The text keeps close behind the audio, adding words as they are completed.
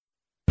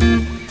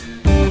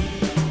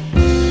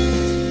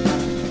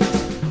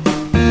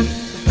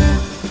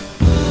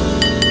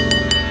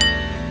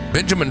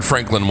Benjamin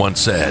Franklin once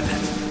said,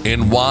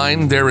 "In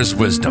wine there is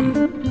wisdom,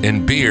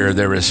 in beer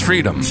there is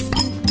freedom,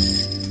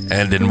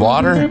 and in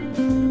water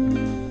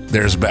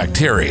there's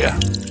bacteria."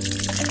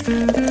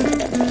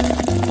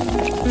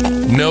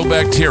 No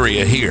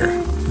bacteria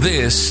here.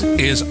 This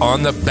is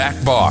On the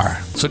Back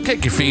Bar. So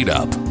kick your feet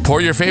up,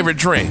 pour your favorite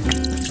drink,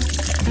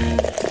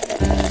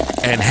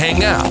 and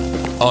hang out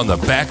on the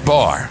back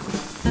bar.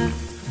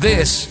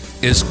 This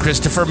is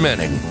Christopher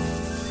Menning.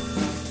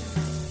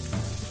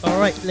 All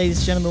right, ladies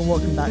and gentlemen,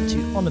 welcome back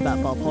to On the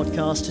Back Bar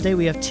podcast. Today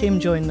we have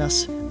Tim joining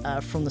us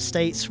from the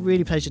States.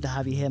 Really pleasure to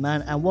have you here,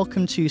 man. And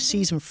welcome to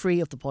season 3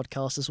 of the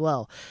podcast as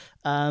well.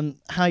 How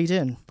are you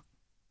doing?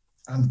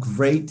 I'm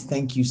great.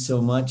 Thank you so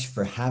much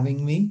for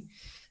having me.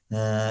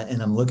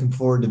 And I'm looking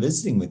forward to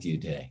visiting with you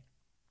today.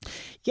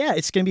 Yeah,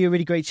 it's going to be a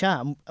really great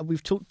chat.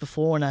 We've talked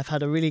before and I've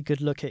had a really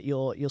good look at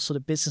your sort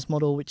of business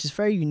model, which is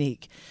very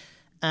unique.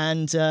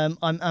 And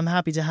I'm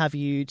happy to have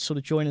you sort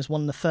of join us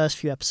one of the first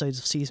few episodes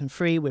of season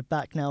 3. We're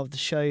back now with the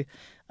show.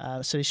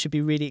 So it should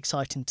be really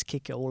exciting to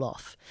kick it all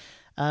off.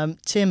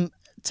 Tim,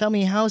 tell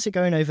me, how's it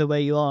going over where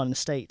you are in the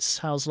States?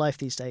 How's life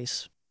these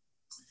days?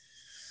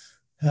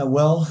 I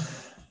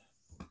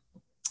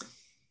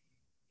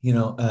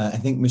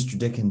think Mr.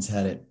 Dickens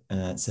said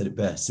it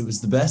best. It was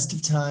the best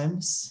of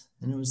times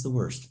and it was the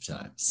worst of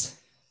times.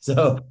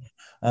 So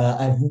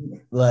I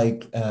think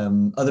like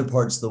other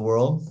parts of the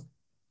world,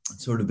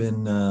 it's sort of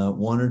been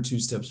 1 or 2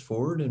 steps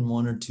forward and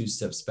 1 or 2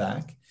 steps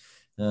back,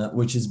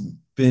 which has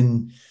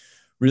been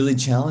really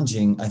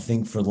challenging, I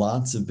think, for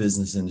lots of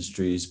business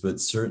industries, but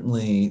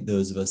certainly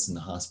those of us in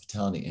the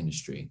hospitality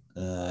industry.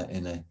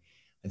 And I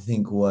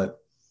think what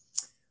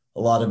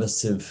a lot of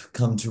us have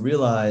come to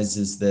realize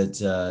is that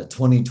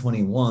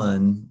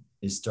 2021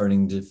 is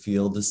starting to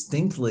feel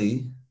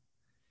distinctly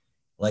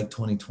like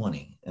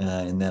 2020.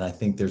 And that I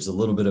think there's a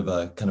little bit of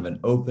a kind of an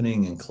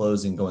opening and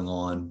closing going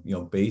on,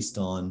 based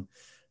on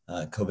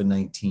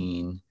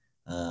COVID-19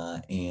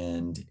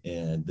 and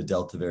the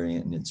Delta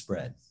variant and its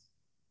spread.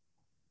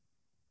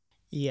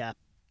 Yeah,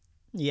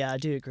 I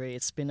do agree.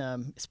 It's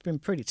been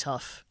pretty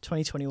tough.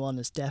 2021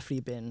 has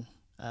definitely been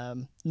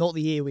not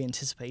the year we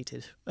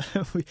anticipated.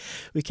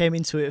 we came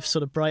into it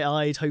sort of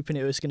bright-eyed, hoping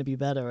it was going to be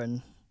better,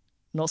 and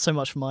not so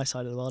much from my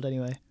side of the world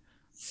anyway.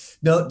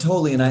 No,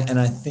 totally. And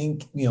I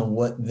think,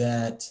 what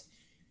that,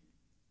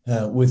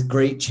 with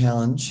great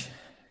challenge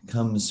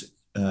comes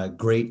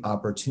great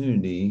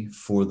opportunity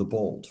for the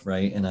bold,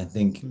 right? And I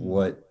think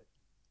what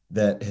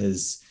that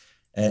has,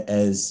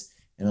 as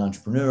an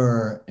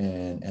entrepreneur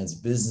and as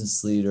a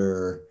business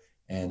leader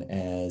and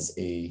as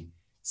a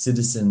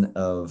citizen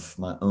of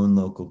my own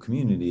local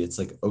community, it's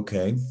like,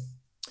 okay,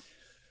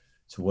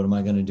 so what am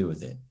I going to do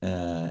with it?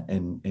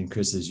 And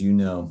Chris, as you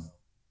know,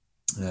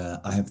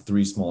 I have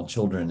 3 small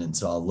children. And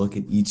so I'll look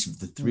at each of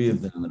the 3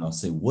 of them and I'll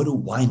say, what do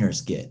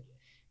whiners get?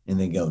 And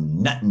they go,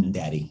 nothing,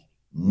 daddy,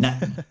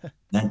 nothing.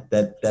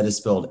 that is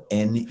spelled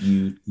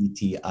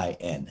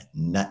Nuttin,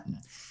 nothing.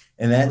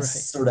 And that's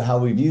right. Sort of how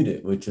we viewed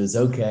it, which was,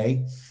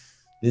 okay,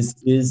 this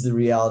is the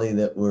reality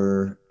that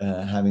we're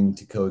having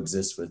to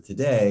coexist with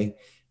today.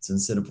 So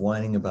instead of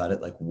whining about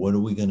it, like, what are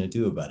we going to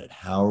do about it?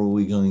 How are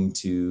we going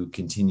to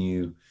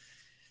continue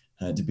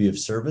to be of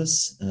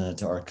service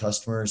to our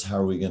customers? How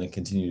are we going to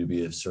continue to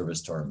be of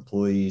service to our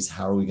employees?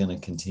 How are we going to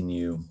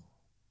continue,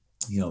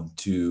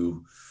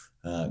 to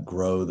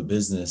grow the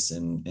business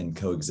and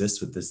coexist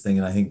with this thing?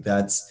 And I think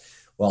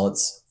that's, while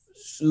it's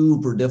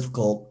super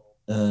difficult,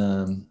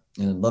 and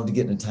I'd love to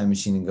get in a time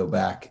machine and go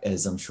back,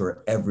 as I'm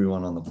sure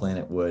everyone on the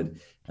planet would,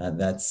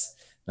 that's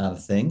not a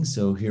thing.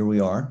 So here we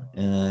are,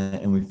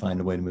 and we find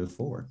a way to move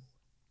forward.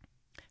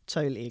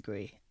 Totally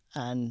agree.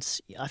 And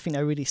I think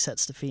that really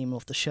sets the theme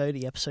of the show,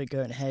 the episode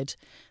going ahead,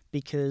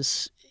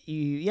 because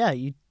you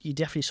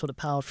definitely sort of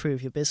powered through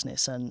with your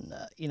business, and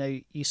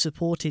you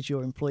supported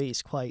your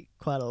employees quite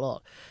a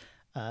lot,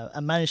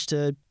 and managed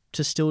to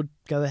still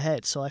go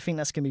ahead. So I think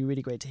that's going to be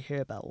really great to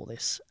hear about all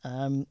this.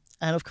 And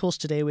of course,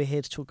 today we're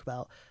here to talk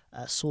about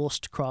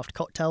sourced craft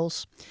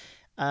cocktails.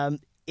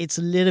 It's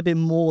a little bit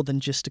more than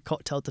just a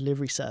cocktail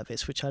delivery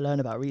service, which I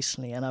learned about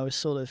recently, and I was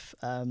sort of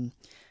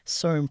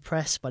so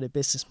impressed by the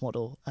business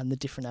model and the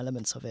different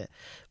elements of it.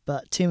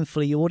 But Tim, for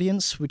the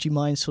audience, would you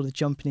mind sort of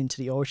jumping into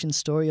the origin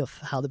story of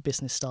how the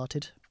business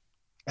started?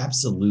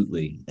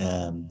 Absolutely.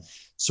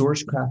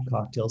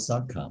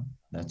 Sourcedcraftcocktails.com.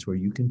 That's where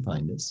you can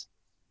find us.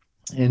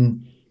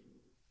 And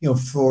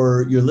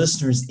for your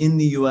listeners in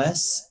the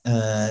U.S.,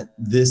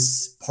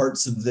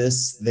 parts of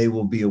this they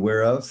will be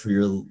aware of. For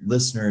your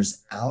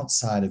listeners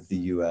outside of the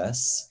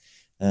U.S.,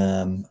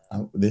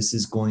 this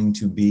is going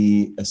to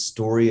be a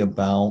story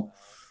about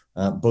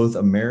both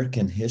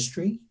American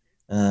history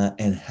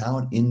and how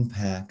it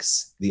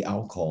impacts the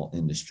alcohol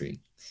industry.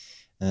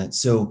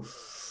 So,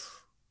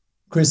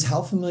 Chris,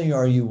 how familiar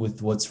are you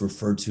with what's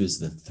referred to as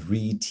the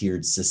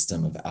 3-tiered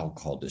system of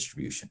alcohol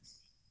distribution?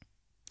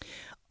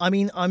 I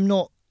mean, I'm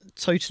not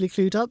totally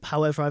clued up.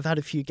 However, I've had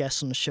a few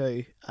guests on the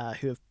show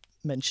who have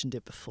mentioned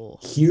it before.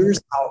 Here's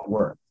how it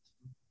works.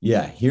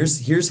 Yeah,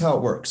 here's how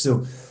it works.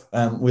 So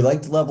we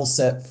like to level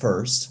set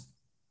first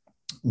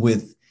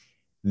with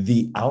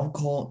The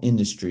alcohol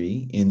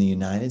industry in the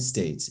United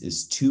States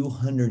is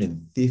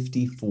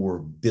 254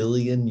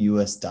 billion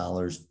US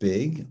dollars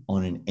big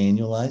on an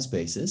annualized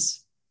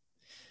basis.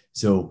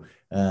 So,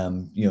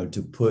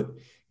 to put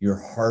your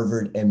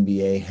Harvard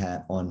MBA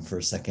hat on for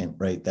a second,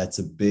 right? That's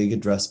a big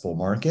addressable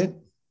market.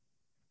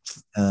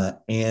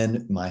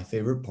 And my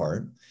favorite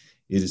part,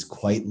 it is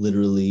quite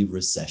literally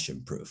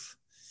recession proof.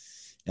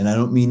 And I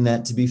don't mean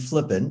that to be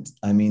flippant.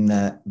 I mean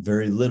that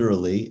very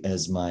literally,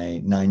 as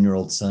my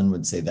 9-year-old son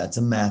would say, that's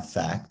a math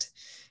fact.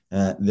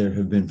 There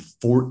have been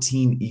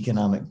 14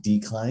 economic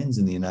declines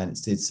in the United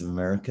States of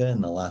America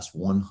in the last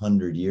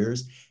 100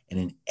 years. And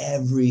in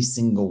every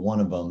single one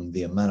of them,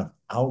 the amount of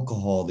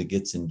alcohol that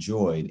gets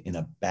enjoyed in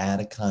a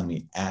bad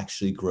economy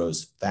actually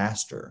grows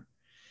faster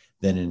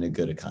than in a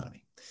good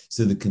economy.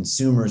 So the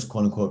consumer is,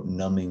 quote unquote,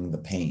 numbing the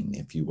pain,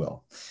 if you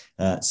will.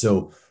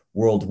 So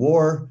World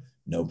War,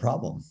 no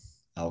problem.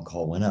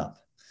 Alcohol went up.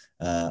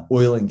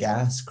 Oil and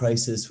gas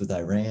crisis with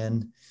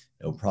Iran,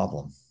 no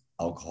problem.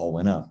 Alcohol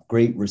went up.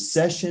 Great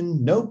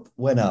recession, nope,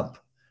 went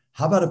up.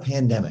 How about a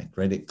pandemic,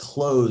 right? It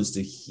closed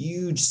a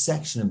huge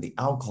section of the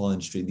alcohol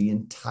industry, the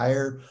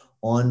entire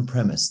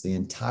on-premise, the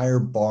entire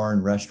bar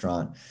and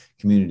restaurant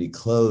community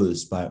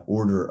closed by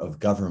order of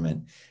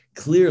government.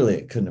 Clearly,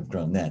 it couldn't have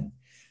grown then.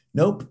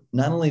 Nope,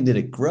 not only did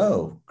it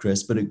grow,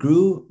 Chris, but it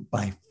grew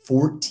by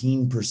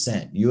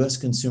 14%. US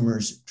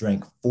consumers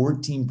drank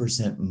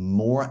 14%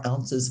 more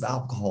ounces of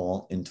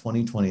alcohol in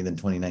 2020 than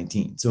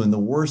 2019. So in the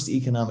worst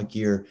economic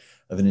year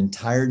of an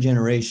entire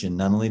generation,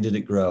 not only did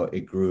it grow,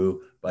 it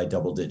grew by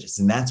double digits.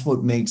 And that's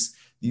what makes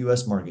the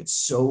US market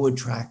so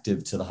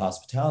attractive to the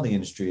hospitality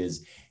industry.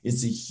 Is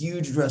it's a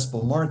huge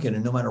addressable market,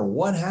 and no matter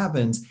what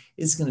happens,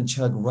 it's going to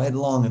chug right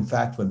along. In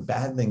fact, when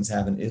bad things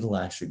happen, it'll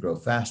actually grow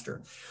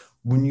faster.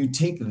 When you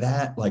take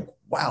that, like,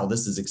 wow,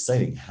 this is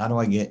exciting. How do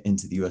I get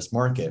into the US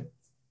market?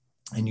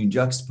 And you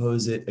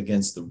juxtapose it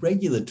against the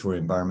regulatory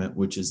environment,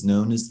 which is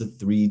known as the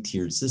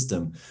 3-tiered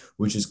system,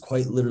 which is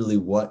quite literally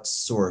what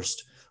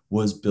Sourced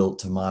was built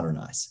to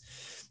modernize.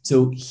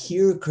 So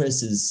here,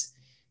 Chris, is,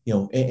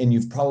 and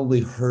you've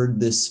probably heard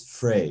this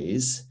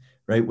phrase,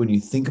 right? When you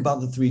think about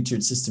the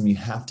 3-tiered system, you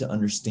have to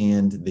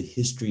understand the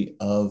history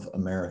of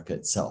America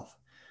itself.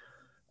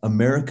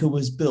 America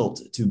was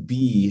built to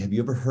be, have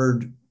you ever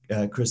heard,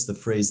 Chris, the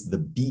phrase, the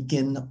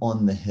beacon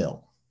on the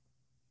hill?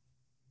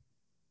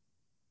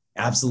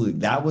 Absolutely.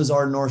 That was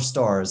our North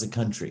Star as a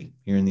country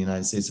here in the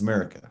United States of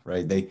America,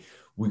 right?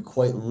 We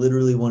quite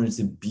literally wanted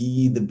to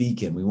be the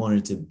beacon. We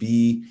wanted to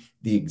be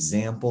the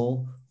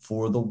example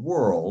for the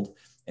world.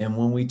 And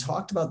when we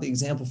talked about the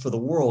example for the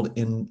world,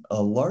 in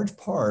a large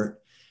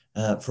part,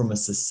 from a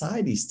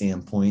society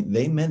standpoint,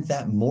 they meant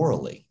that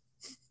morally,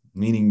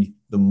 meaning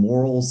the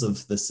morals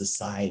of the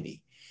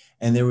society.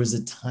 And there was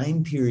a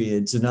time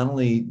period. So not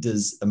only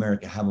does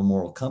America have a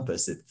moral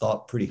compass, it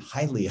thought pretty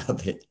highly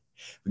of it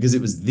because it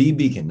was the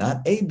beacon,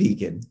 not a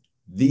beacon,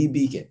 the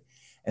beacon.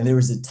 And there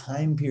was a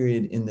time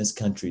period in this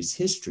country's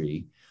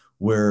history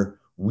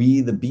where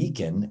we, the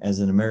beacon, as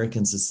an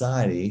American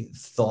society,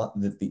 thought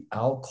that the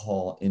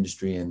alcohol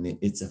industry and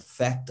its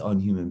effect on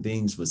human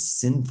beings was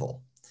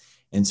sinful.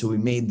 And so we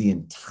made the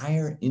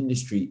entire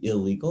industry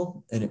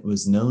illegal, and it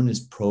was known as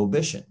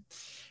prohibition.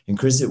 And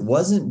Chris, it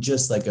wasn't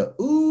just like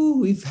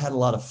we've had a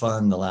lot of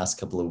fun the last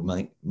couple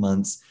of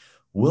months.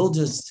 We'll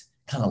just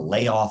kind of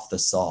lay off the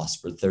sauce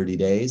for 30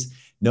 days.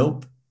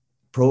 Nope.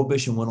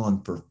 Prohibition went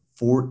on for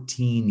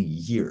 14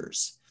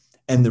 years.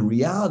 And the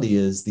reality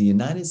is the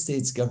United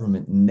States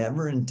government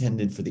never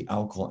intended for the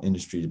alcohol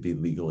industry to be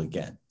legal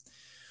again.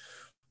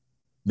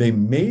 They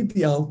made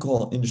the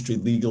alcohol industry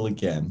legal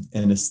again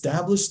and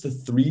established the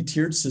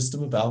 3-tiered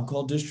system of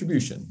alcohol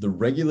distribution, the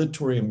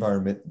regulatory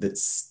environment that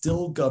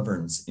still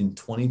governs in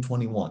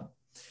 2021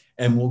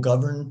 and will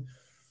govern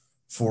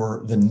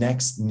for the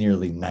next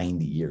nearly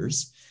 90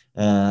 years,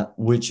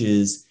 which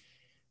is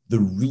the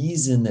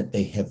reason that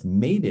they have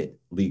made it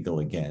legal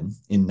again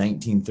in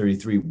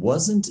 1933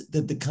 wasn't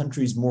that the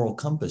country's moral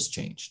compass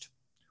changed.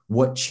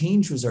 What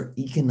changed was our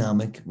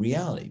economic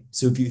reality.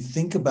 So if you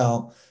think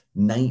about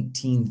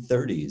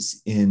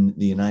 1930s in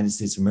the United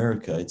States of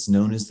America, it's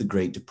known as the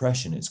Great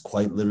Depression. It's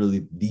quite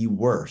literally the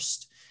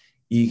worst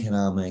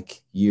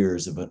economic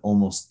years of an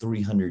almost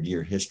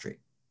 300-year history.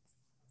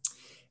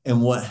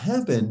 And what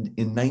happened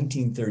in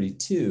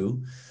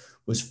 1932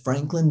 was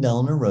Franklin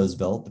Delano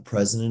Roosevelt, the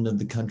president of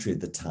the country at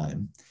the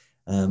time,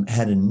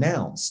 had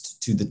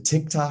announced to the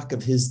TikTok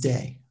of his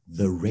day,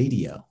 the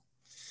radio,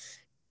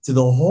 to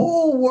the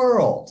whole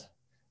world,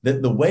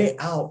 that the way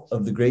out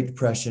of the Great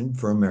Depression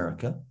for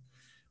America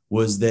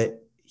was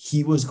that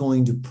he was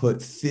going to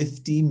put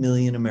 50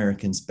 million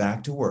Americans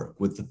back to work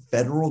with the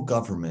federal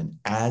government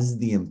as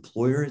the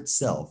employer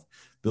itself,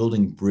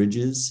 building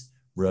bridges,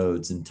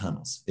 roads, and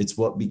tunnels. It's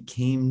what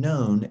became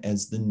known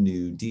as the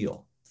New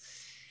Deal.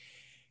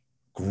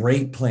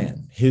 Great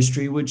plan.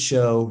 History would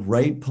show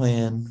right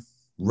plan,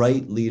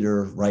 right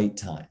leader, right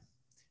time.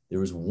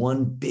 There was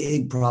one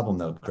big problem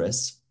though,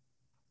 Chris.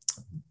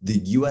 The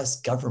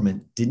US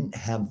government didn't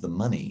have the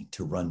money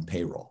to run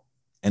payroll.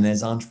 And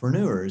as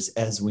entrepreneurs,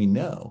 as we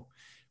know,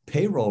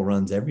 Payroll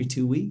runs every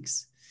 2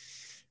 weeks.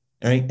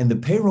 All right. And the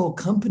payroll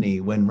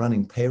company, when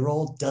running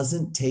payroll,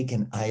 doesn't take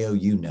an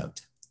IOU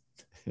note.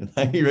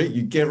 Right?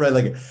 You can't write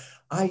like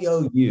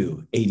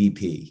IOU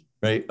ADP,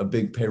 right? A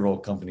big payroll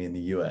company in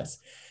the US.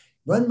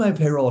 Run my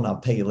payroll and I'll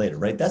pay you later,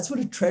 right? That's what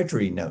a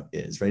treasury note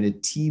is, right? A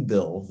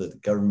T-bill that the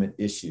government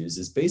issues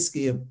is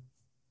basically a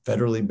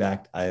federally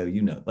backed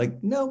IOU note.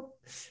 Like, no,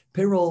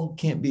 payroll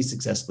can't be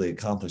successfully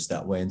accomplished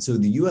that way. And so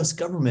the US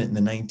government in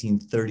the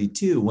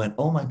 1932 went,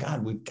 oh my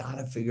God, we've got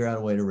to figure out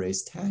a way to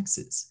raise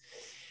taxes.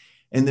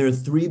 And there are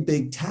three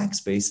big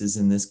tax bases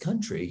in this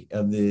country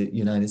of the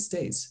United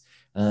States.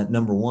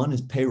 Number one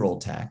is payroll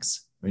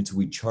tax, right? So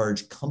we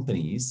charge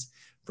companies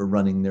for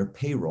running their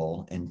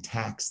payroll and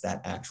tax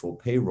that actual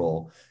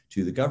payroll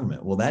to the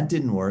government. Well, that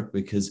didn't work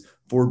because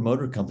Ford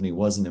Motor Company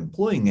wasn't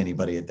employing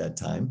anybody at that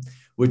time,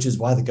 which is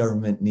why the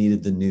government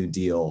needed the New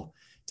Deal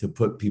to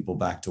put people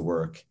back to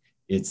work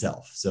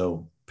itself.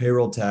 So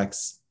payroll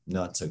tax,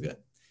 not so good.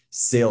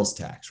 Sales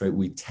tax, right?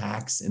 We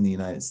tax in the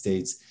United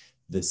States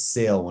the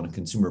sale. When a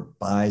consumer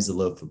buys a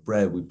loaf of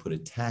bread, we put a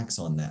tax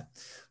on that.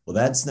 Well,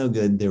 that's no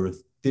good. There were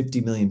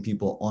 50 million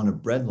people on a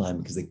bread line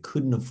because they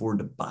couldn't afford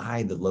to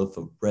buy the loaf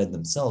of bread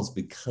themselves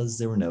because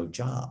there were no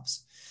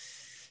jobs.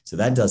 So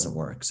that doesn't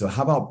work. So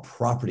how about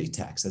property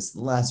tax? That's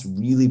the last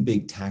really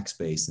big tax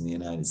base in the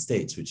United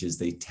States, which is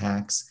they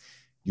tax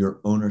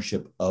your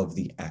ownership of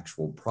the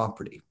actual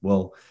property.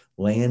 Well,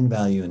 land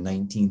value in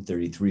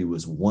 1933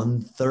 was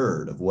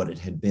 1/3 of what it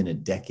had been a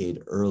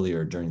decade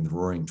earlier during the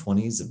Roaring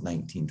 20s of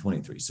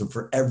 1923. So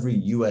for every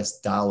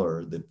US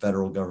dollar the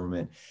federal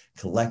government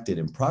collected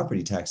in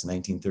property tax in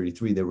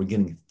 1933, they were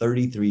getting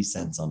 33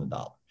 cents on the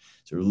dollar.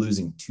 So we're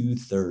losing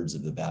 2/3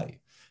 of the value.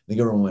 The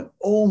government went,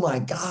 oh my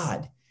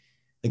God,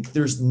 like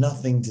there's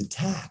nothing to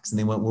tax. And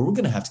they went, well, we're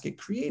going to have to get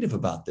creative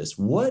about this.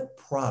 What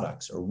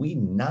products are we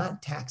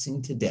not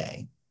taxing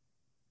today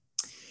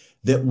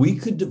that we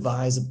could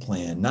devise a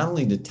plan, not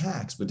only to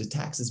tax, but to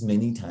tax as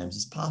many times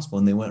as possible?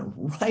 And they went,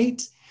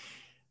 right,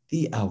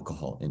 the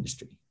alcohol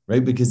industry,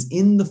 right? Because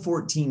in the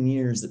 14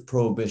 years that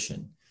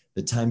Prohibition,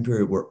 the time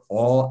period where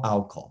all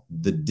alcohol,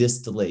 the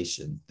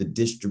distillation, the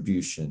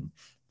distribution,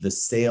 the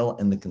sale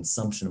and the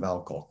consumption of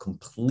alcohol,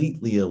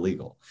 completely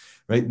illegal,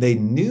 right? They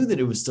knew that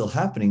it was still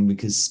happening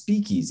because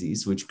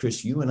speakeasies, which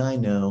Chris, you and I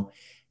know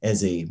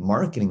as a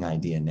marketing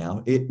idea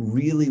now, it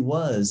really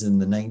was in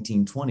the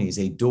 1920s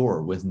a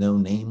door with no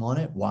name on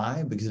it.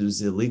 Why? Because it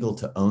was illegal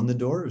to own the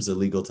door, it was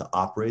illegal to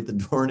operate the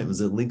door, and it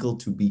was illegal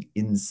to be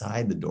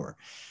inside the door.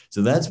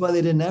 So that's why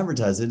they didn't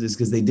advertise it, is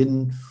because they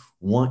didn't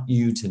want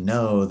you to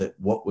know that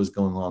what was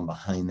going on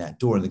behind that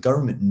door. And the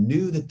government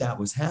knew that that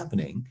was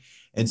happening.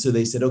 And so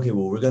they said, okay,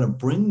 well, we're going to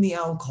bring the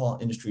alcohol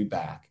industry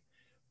back.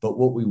 But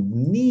what we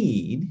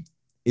need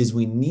is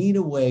we need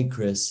a way,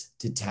 Chris,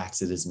 to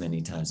tax it as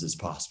many times as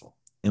possible.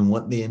 And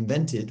what they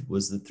invented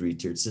was the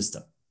three-tiered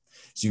system.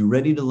 So you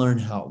ready to learn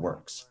how it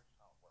works?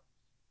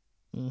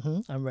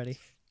 I'm ready.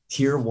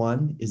 Tier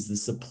one is the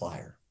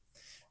supplier,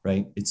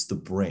 right? It's the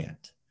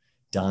brand.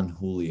 Don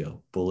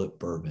Julio, Bullet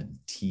Bourbon,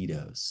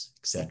 Tito's,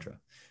 etc.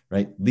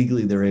 Right?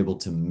 Legally, they're able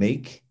to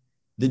make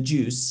the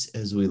juice,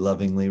 as we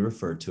lovingly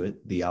refer to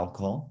it, the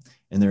alcohol,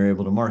 and they're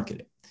able to market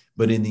it.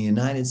 But in the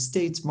United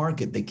States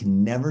market, they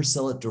can never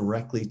sell it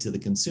directly to the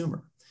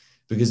consumer.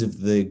 Because if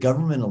the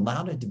government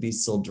allowed it to be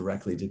sold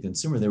directly to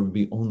consumer, there would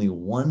be only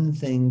one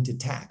thing to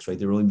tax, right?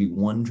 There would only be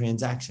one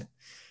transaction.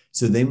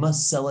 So they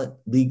must sell it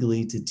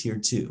legally to tier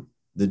two,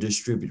 the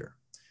distributor,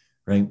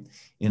 right?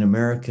 In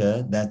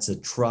America, that's a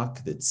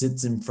truck that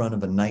sits in front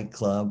of a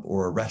nightclub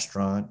or a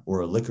restaurant or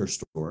a liquor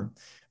store,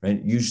 right?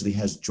 It usually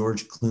has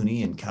George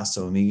Clooney and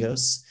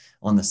Casamigos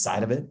on the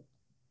side of it.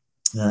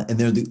 And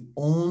they're the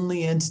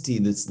only entity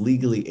that's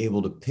legally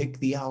able to pick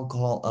the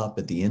alcohol up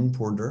at the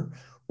importer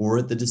or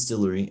at the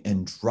distillery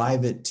and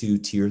drive it to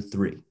tier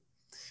three,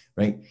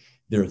 right?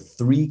 There are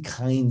three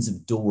kinds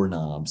of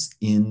doorknobs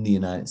in the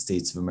United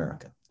States of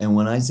America. And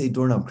when I say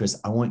doorknob, Chris,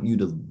 I want you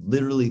to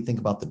literally think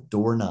about the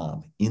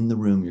doorknob in the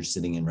room you're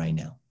sitting in right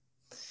now,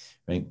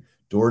 right?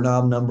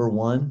 Doorknob number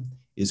one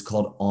is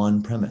called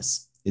on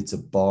premise. It's a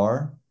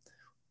bar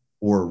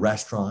or a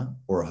restaurant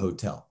or a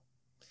hotel.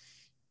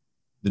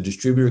 The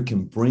distributor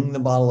can bring the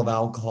bottle of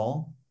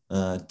alcohol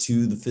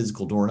to the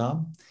physical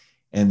doorknob,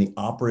 and the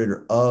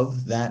operator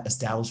of that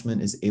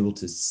establishment is able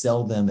to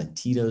sell them a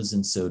Tito's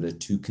and soda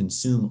to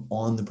consume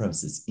on the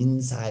premises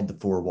inside the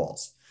four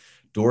walls.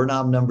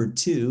 Doorknob number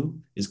two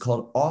is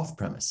called off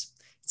premise.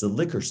 It's a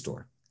liquor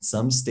store.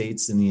 Some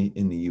states in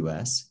the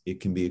US, it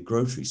can be a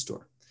grocery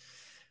store,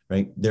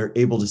 right? They're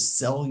able to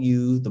sell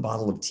you the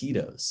bottle of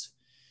Tito's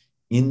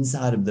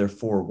inside of their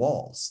four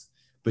walls,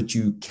 but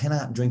you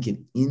cannot drink it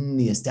in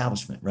the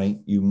establishment, right?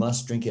 You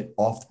must drink it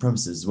off the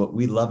premises. What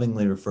we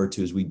lovingly refer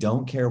to as we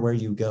don't care where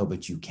you go,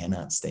 but you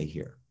cannot stay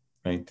here,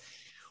 right?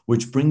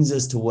 Which brings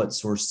us to what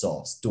Source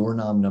solves,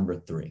 doorknob number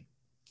three,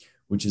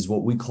 which is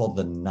what we call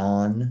the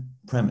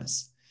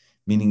non-premise,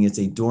 meaning it's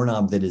a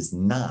doorknob that is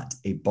not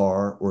a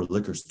bar or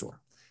liquor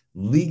store.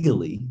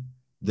 Legally,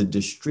 the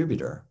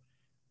distributor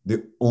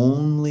The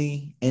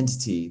only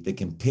entity that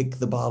can pick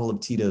the bottle of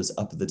Tito's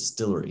up at the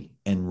distillery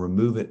and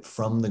remove it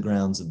from the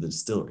grounds of the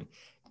distillery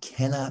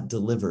cannot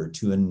deliver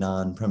to a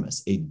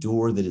non-premise, a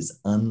door that is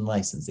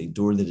unlicensed, a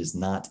door that is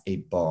not a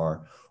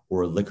bar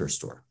or a liquor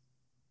store,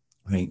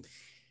 right?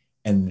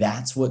 And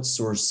that's what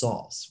Source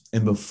solves.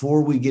 And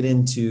before we get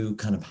into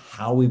kind of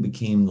how we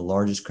became the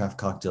largest craft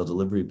cocktail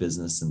delivery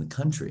business in the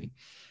country,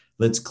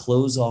 let's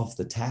close off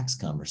the tax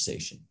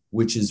conversation,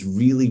 which is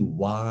really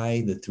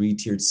why the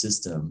three-tiered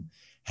system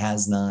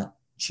has not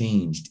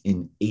changed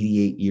in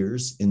 88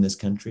 years in this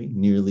country,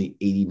 nearly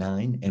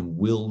 89, and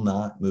will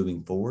not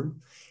moving forward.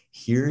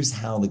 Here's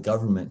how the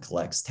government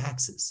collects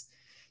taxes.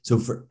 So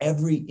for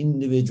every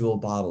individual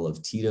bottle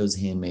of Tito's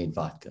handmade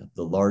vodka,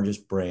 the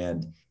largest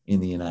brand in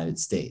the United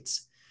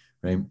States,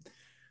 right?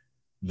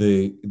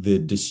 The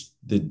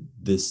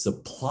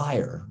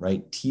supplier,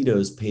 right?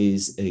 Tito's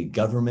pays a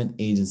government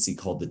agency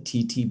called the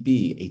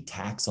TTB a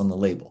tax on the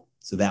label.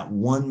 So that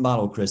one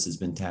bottle, Chris, has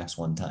been taxed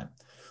one time.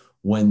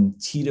 When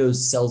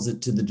Tito's sells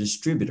it to the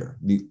distributor,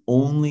 the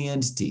only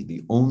entity,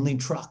 the only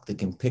truck that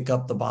can pick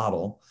up the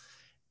bottle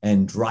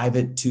and drive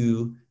it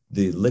to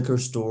the liquor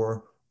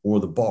store or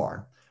the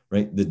bar,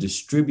 right? The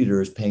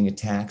distributor is paying a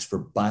tax for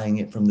buying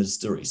it from the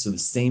distillery. So the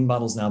same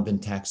bottle's now been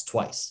taxed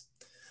twice.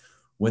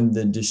 When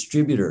the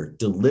distributor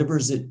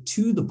delivers it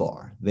to the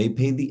bar, they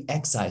pay the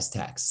excise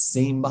tax.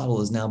 Same bottle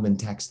has now been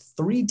taxed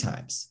 3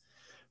 times.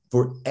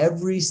 For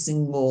every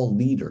single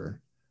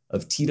liter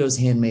of Tito's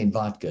handmade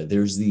vodka,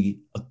 there's the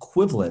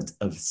equivalent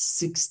of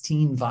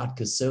 16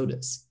 vodka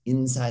sodas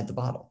inside the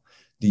bottle.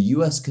 The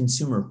US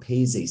consumer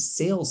pays a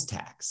sales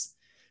tax,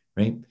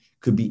 right?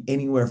 Could be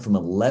anywhere from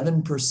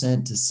 11%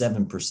 to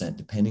 7%,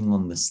 depending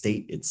on the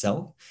state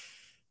itself.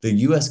 The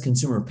US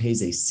consumer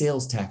pays a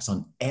sales tax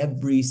on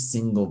every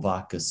single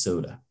vodka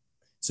soda.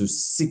 So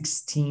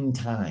 16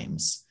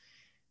 times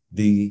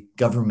the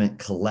government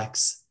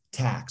collects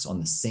tax on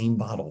the same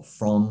bottle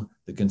from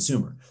the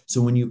consumer.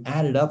 So when you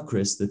add it up,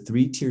 Chris, the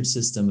three-tiered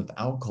system of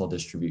alcohol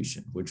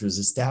distribution, which was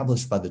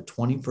established by the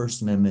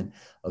 21st Amendment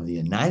of the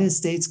United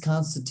States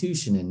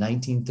Constitution in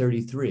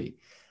 1933,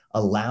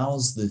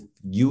 allows the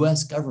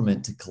US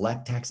government to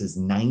collect taxes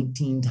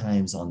 19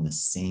 times on the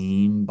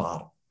same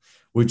bottle,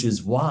 which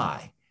is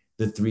why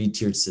the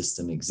three-tiered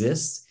system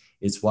exists.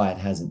 It's why it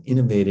hasn't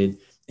innovated,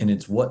 and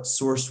it's what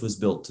Source was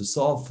built to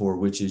solve for,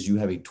 which is you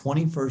have a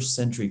 21st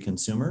century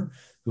consumer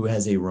who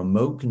has a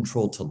remote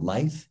control to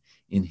life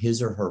in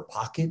his or her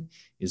pocket.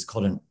 Is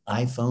called an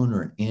iPhone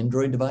or an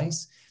Android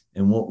device.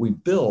 And what we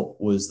built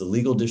was the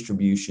legal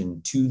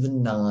distribution to the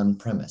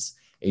non-premise,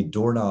 a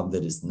doorknob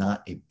that is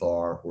not a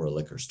bar or a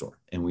liquor store.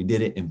 And we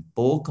did it in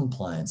full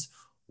compliance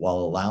while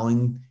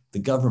allowing the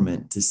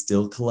government to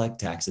still collect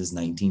taxes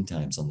 19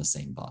 times on the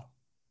same bottle.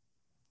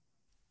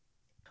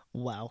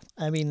 Wow.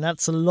 I mean,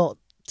 that's a lot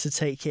to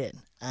take in.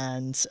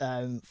 And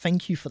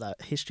thank you for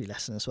that history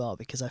lesson as well,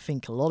 because I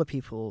think a lot of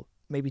people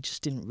maybe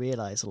just didn't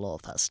realize a lot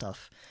of that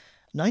stuff.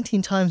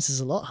 19 times is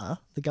a lot, huh?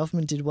 The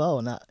government did well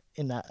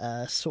in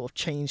that sort of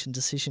change and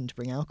decision to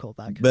bring alcohol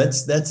back.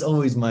 That's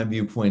always my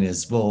viewpoint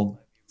is, well,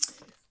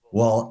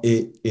 while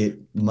it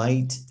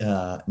might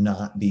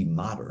not be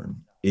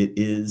modern, it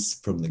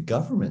is, from the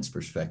government's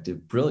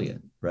perspective,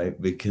 brilliant,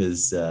 right?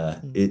 Because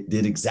it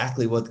did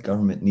exactly what the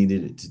government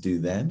needed it to do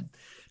then.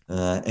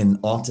 And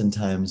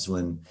oftentimes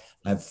when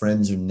I have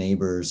friends or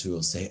neighbors who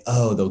will say,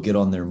 oh, they'll get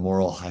on their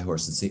moral high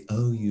horse and say,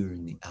 oh, you're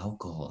in the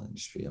alcohol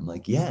industry. I'm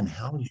like, yeah, and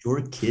how's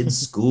your kid's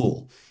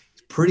school?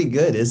 It's pretty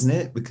good, isn't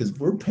it? Because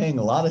we're paying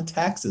a lot of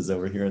taxes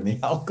over here in the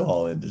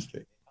alcohol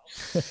industry.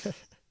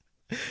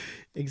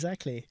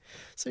 Exactly.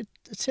 So,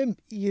 Tim,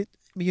 you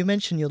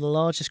mentioned you're the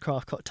largest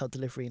craft cocktail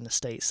delivery in the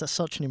States. That's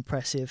such an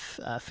impressive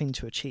thing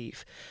to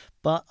achieve.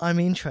 But I'm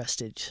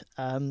interested.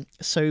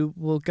 So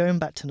we're going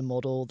back to the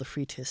model, the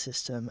three-tier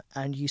system,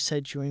 and you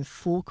said you're in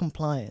full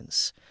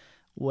compliance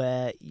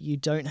where you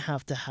don't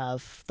have to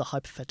have the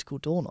hypothetical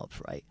doorknob,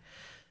 right?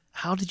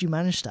 How did you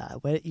manage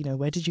that? Where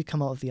did you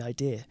come up with the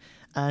idea?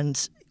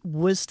 And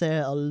was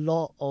there a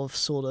lot of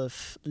sort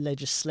of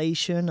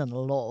legislation and a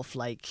lot of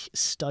like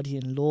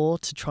studying law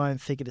to try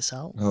and figure this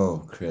out?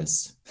 Oh,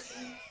 Chris.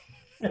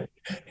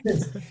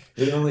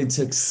 It only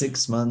took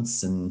 6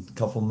 months and a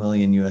couple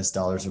million US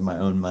dollars of my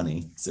own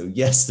money. So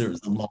yes, there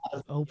was a lot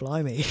of,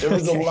 blimey. There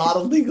was a lot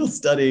of legal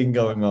studying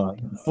going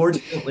on.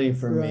 Fortunately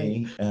for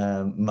me,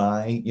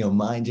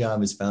 my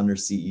job as founder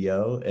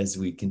CEO, as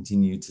we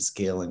continue to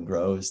scale and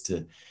grow, is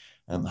to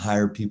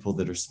hire people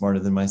that are smarter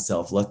than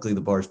myself. Luckily,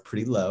 the bar is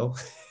pretty low,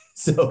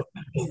 so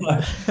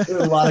there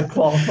are a lot of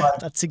qualified.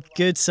 That's a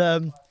good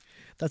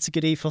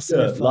ethos.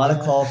 Yeah, a lot of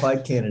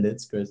qualified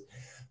candidates, Chris.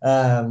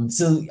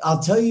 So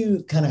I'll tell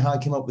you kind of how I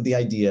came up with the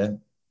idea,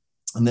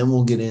 and then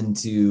we'll get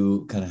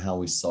into kind of how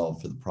we solve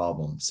for the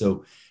problem.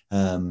 So,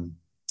 I'm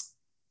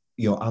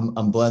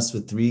blessed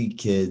with 3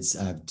 kids.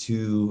 I have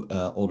 2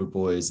 older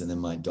boys, and then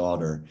my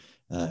daughter,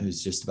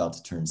 who's just about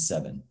to turn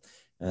 7.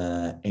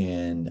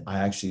 And I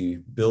actually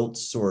built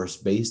Source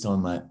based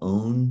on my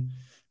own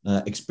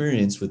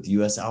experience with the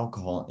U.S.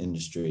 alcohol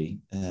industry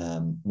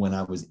when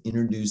I was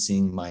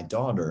introducing my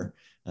daughter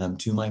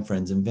to my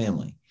friends and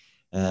family.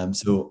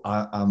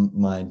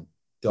 My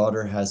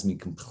daughter has me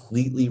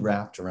completely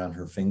wrapped around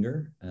her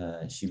finger.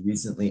 She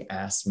recently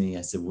asked me,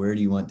 I said, "Where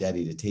do you want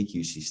Daddy to take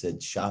you?" She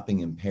said, "Shopping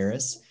in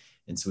Paris."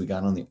 And so we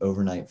got on the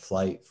overnight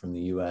flight from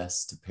the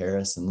US to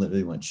Paris and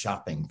literally went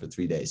shopping for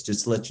 3 days,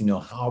 just to let you know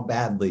how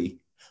badly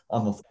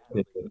I'm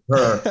afflicted with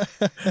her.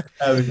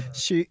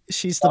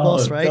 She's the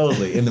boss, right?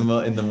 Totally. In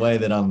the way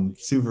that I'm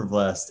super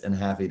blessed and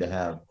happy to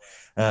have.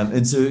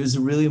 And so it was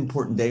a really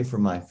important day for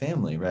my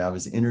family, right? I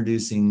was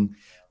introducing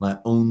my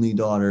only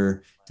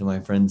daughter to my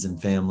friends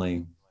and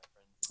family.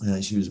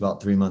 She was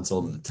about 3 months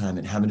old at the time.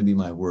 It happened to be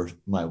my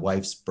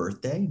wife's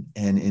birthday.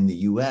 And in the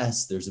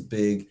US, there's a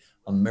big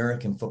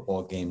American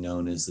football game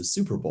known as the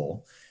Super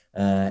Bowl.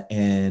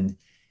 And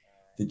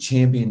the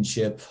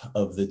championship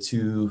of the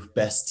two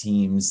best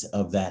teams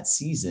of that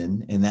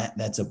season. And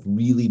that's a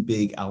really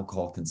big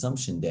alcohol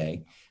consumption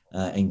day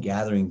and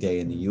gathering day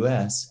in the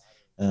US.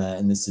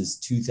 And this is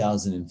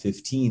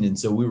 2015. And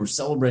so we were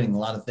celebrating a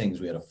lot of things.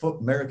 We had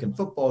American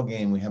football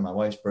game, we had my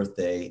wife's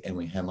birthday, and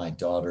we had my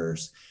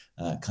daughter's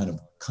kind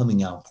of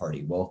coming out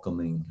party,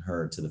 welcoming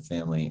her to the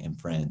family and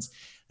friends.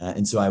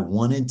 And so I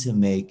wanted to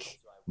make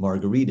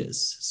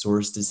margaritas.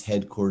 Sourced is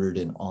headquartered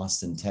in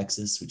Austin,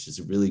 Texas, which is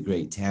a really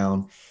great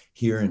town.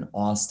 Here in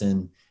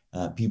Austin,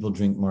 people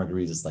drink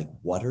margaritas like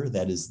water.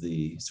 That is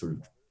the sort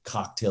of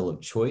cocktail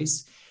of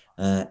choice.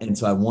 And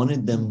so I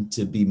wanted them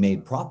to be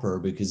made proper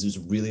because it was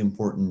a really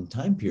important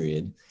time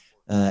period.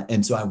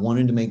 And so I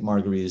wanted to make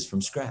margaritas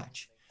from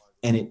scratch.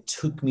 And it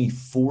took me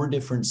 4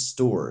 different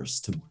stores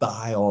to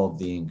buy all of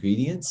the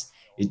ingredients.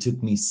 It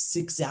took me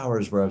 6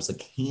 hours where I was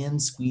like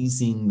hand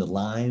squeezing the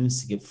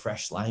limes to get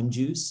fresh lime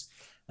juice.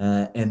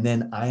 And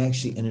then I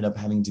actually ended up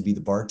having to be the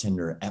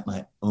bartender at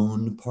my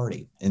own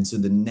party. And so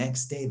the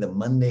next day, the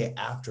Monday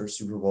after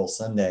Super Bowl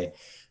Sunday,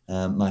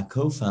 my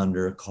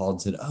co-founder called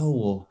and said,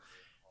 "Oh,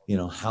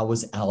 well, how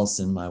was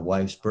Allison, my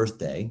wife's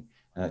birthday?"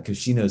 Because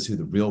she knows who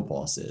the real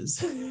boss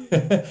is.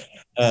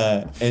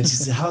 And she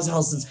said, "How's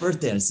Allison's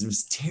birthday?" And I said, "It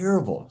was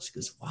terrible." She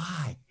goes,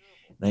 "Why?"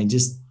 And I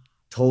just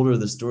told her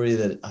the story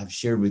that I've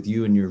shared with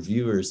you and your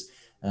viewers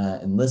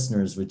and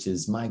listeners, which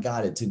is, my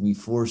God, it took me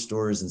 4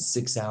 stores in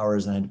 6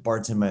 hours, and I had to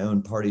bartend my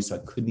own party, so I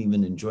couldn't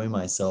even enjoy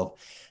myself.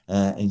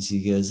 And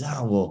she goes,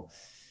 "Oh, well,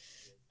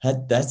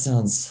 that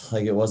sounds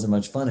like it wasn't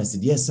much fun." I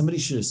said, "Yes, somebody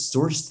should have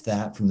sourced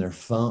that from their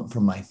phone,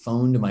 from my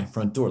phone to my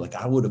front door. Like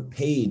I would have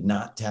paid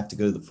not to have to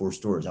go to the 4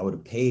 stores. I would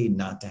have paid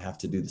not to have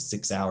to do the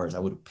 6 hours. I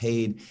would have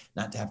paid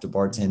not to have to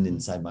bartend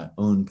inside my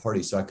own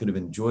party. So I could have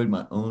enjoyed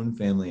my own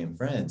family and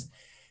friends."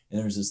 And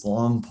there was this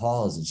long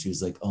pause, and she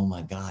was like, "Oh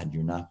my God,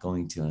 you're not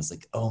going to." And I was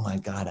like, "Oh my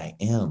God, I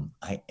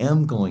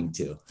am going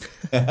to."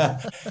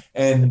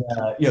 And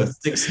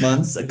 6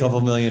 months, a couple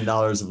 $1 million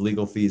of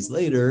legal fees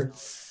later,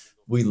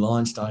 we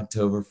launched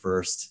October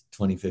 1st,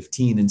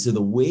 2015. And so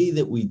the way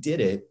that we did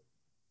it,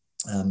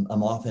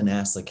 I'm often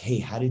asked like, "Hey,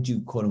 how did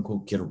you quote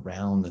unquote get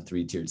around the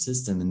 3-tiered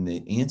system?" And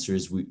the answer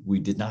is we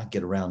did not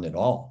get around at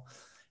all.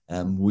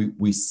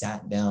 We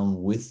sat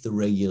down with the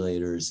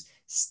regulators,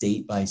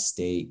 state by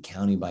state,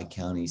 county by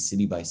county,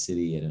 city by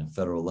city at a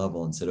federal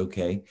level, and said,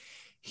 "Okay,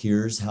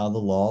 here's how the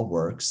law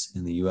works."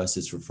 In the US,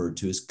 it's referred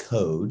to as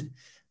code,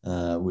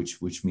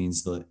 which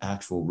means the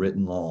actual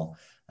written law.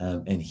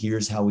 And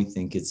here's how we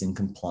think it's in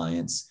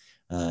compliance.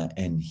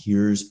 And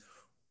here's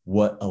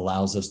what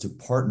allows us to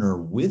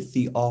partner with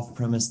the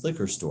off-premise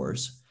liquor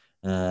stores.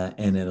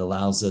 And it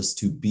allows us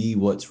to be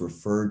what's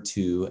referred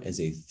to as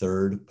a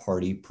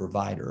third-party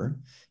provider.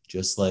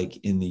 Just like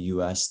in the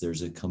US,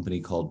 there's a company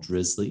called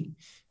Drizzly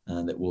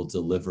that will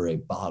deliver a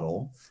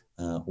bottle,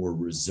 or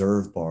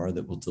Reserve Bar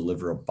that will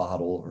deliver a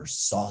bottle, or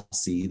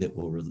Saucy that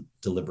will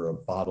deliver a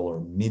bottle,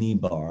 or Mini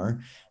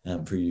Bar.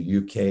 For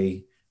your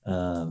UK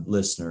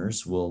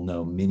listeners will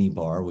know Mini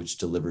Bar, which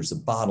delivers a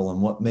bottle.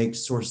 And what makes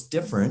Source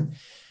different,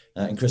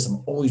 and Chris,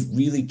 I'm always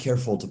really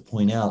careful to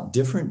point out,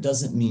 different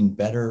doesn't mean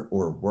better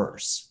or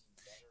worse.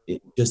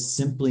 It just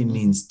simply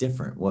means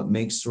different. What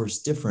makes Source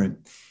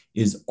different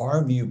is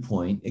our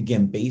viewpoint,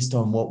 again, based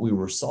on what we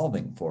were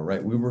solving for,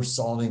 right? We were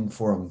solving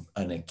for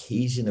an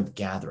occasion of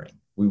gathering.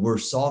 We were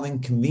solving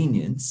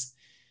convenience,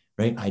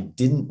 right? I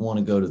didn't want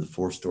to go to the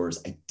 4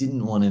 stores. I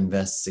didn't want to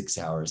invest 6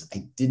 hours.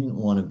 I didn't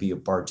want to be a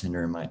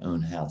bartender in my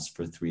own house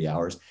for 3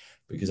 hours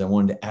because I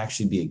wanted to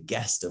actually be a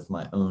guest of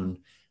my own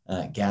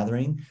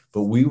gathering.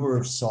 But we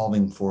were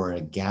solving for a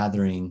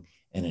gathering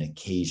and an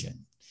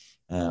occasion.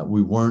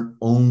 We weren't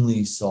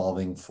only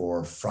solving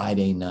for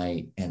Friday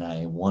night and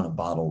I want a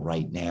bottle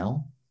right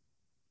now.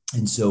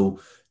 And so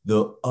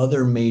the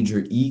other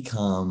major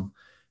e-com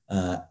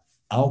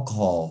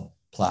alcohol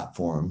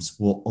platforms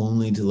will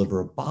only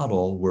deliver a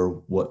bottle, where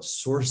what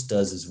Source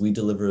does is we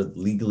deliver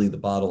legally the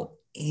bottle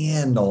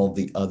and all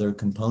the other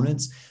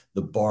components,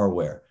 the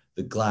barware,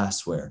 the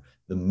glassware,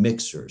 the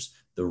mixers,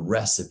 the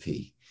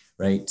recipe,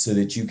 right? So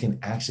that you can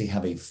actually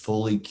have a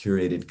fully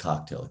curated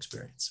cocktail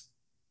experience.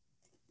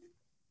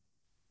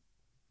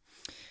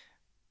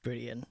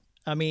 Brilliant.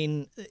 I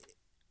mean,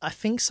 I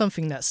think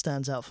something that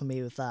stands out for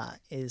me with that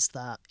is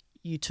that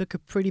you took a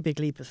pretty big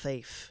leap of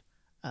faith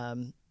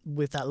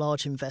with that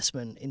large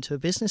investment into a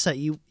business that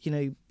you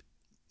know,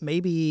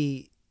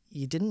 maybe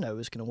you didn't know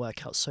was going to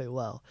work out so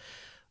well.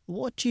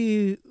 What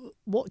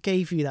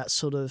gave you that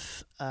sort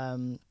of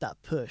that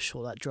push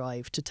or that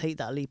drive to take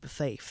that leap of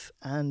faith?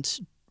 And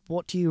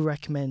what do you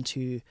recommend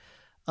to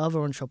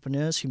other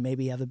entrepreneurs who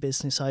maybe have a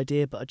business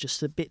idea but are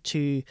just a bit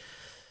too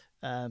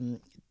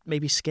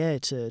maybe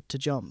scared to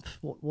jump?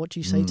 What do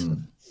you say to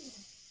them?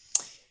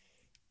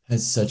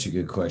 That's such a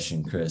good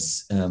question,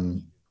 Chris.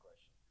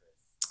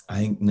 I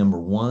think number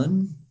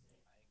one,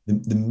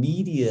 the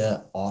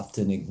media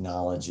often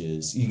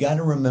acknowledges, you got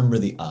to remember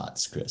the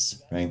odds,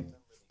 Chris, right?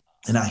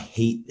 And I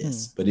hate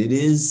this, but it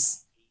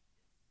is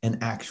an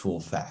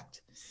actual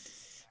fact.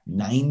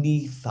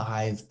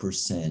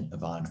 95%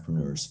 of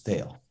entrepreneurs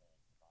fail.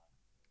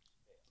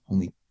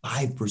 Only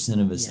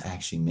 5% of us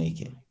actually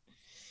make it.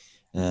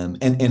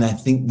 And I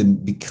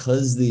think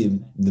because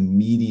the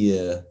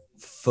media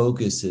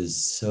focuses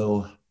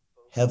so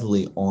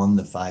heavily on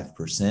the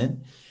 5%,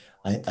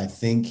 I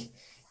think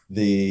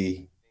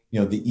the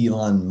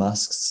Elon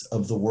Musks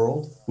of the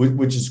world,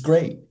 which is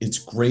great. It's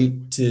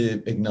great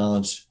to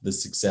acknowledge the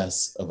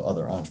success of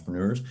other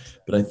entrepreneurs.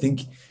 But I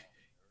think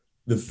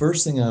the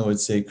first thing I would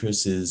say,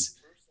 Chris, is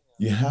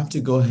you have to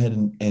go ahead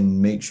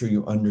and make sure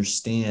you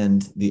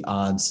understand the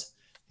odds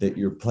that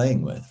you're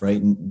playing with,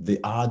 right? And the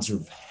odds are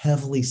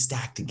heavily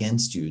stacked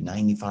against you,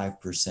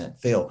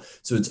 95% fail.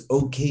 So it's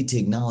okay to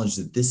acknowledge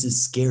that this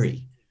is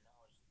scary,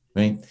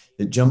 right?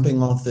 That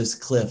jumping off this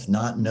cliff,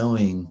 not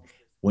knowing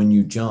when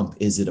you jump,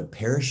 is it a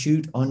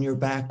parachute on your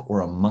back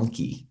or a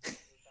monkey,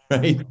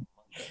 right?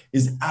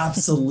 Is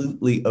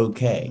absolutely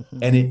okay.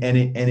 And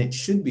it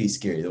should be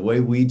scary. The way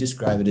we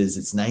describe it is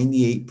it's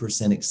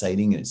 98%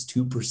 exciting and it's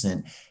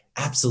 2%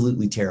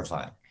 absolutely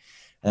terrifying.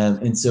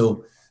 And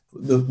so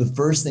the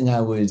first thing I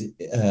would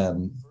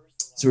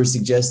sort of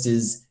suggest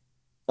is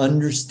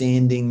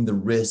understanding the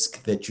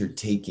risk that you're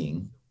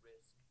taking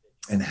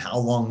and how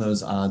long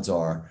those odds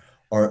are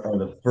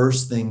the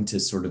first thing to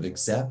sort of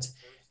accept,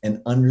 and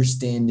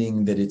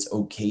understanding that it's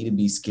okay to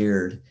be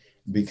scared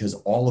because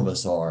all of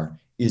us are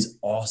is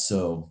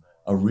also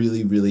a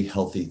really, really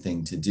healthy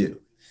thing to do.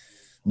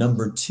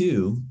 Number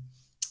two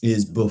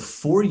is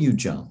before you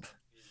jump,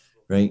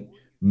 right?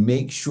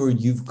 Make sure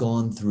you've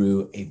gone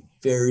through a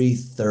very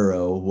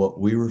thorough, what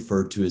we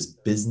refer to as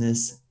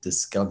business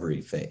discovery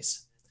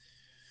phase.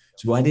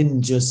 So I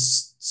didn't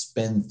just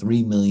spend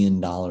 $3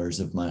 million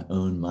of my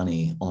own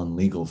money on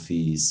legal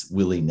fees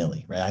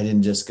willy-nilly, right? I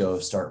didn't just go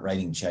start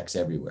writing checks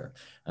everywhere.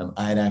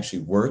 I had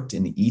actually worked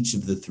in each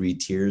of the 3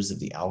 tiers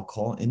of the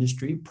alcohol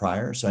industry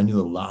prior. So I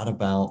knew a lot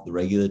about the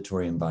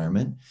regulatory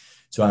environment.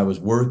 So I was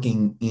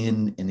working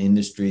in an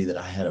industry that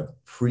I had a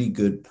pretty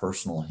good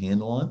personal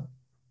handle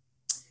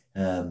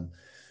on.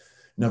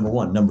 Number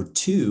one. Number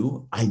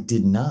two,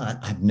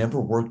 I've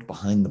never worked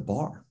behind the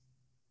bar.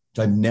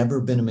 So I've never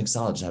been a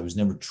mixologist. I was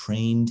never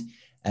trained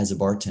as a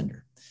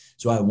bartender.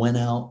 So I went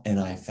out and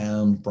I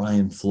found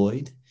Brian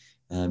Floyd.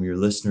 Your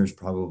listeners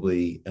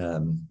probably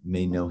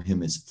may know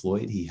him as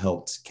Floyd. He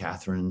helped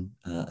Catherine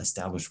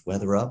establish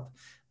Weather Up,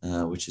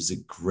 which is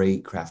a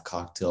great craft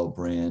cocktail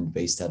brand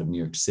based out of New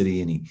York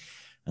City. And he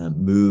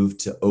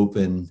moved to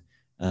open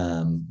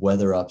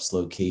Weather Up's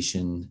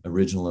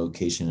original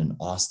location in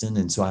Austin.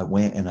 And so I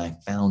went and I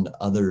found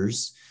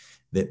others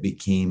that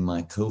became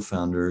my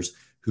co-founders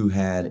who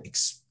had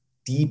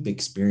deep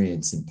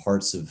experience in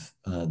parts of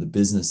the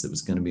business that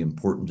was going to be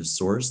important to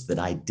source that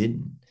I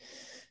didn't.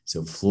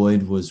 So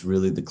Floyd was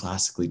really the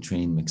classically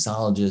trained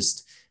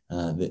mixologist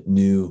that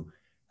knew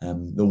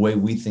the way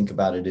we think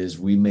about it is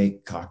we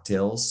make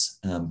cocktails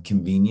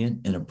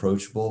convenient and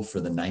approachable for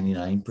the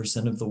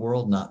 99% of the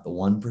world, not the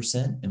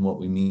 1%. And what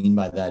we mean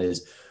by that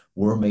is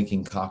we're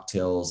making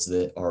cocktails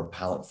that are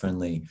palate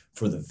friendly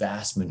for the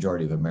vast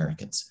majority of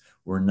Americans.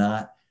 We're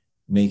not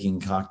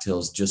making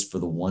cocktails just for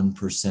the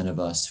 1% of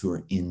us who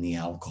are in the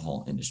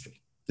alcohol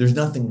industry. There's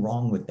nothing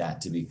wrong with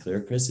that, to be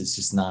clear, Chris. It's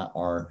just not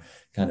our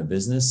kind of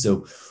business.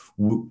 So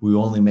we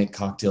only make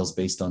cocktails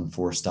based on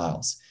 4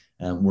 styles.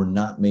 We're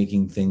not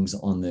making things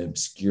on the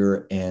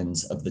obscure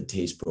ends of the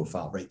taste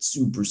profile, right?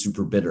 Super,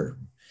 super bitter.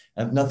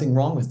 Nothing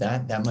wrong with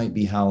that. That might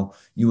be how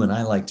you and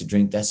I like to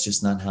drink. That's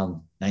just not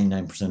how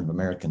 99% of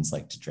Americans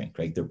like to drink,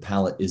 right? Their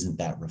palate isn't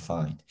that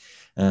refined.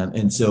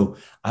 And so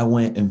I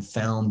went and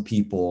found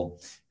people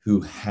who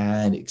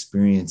had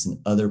experience in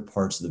other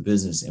parts of the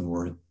business and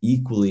were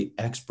equally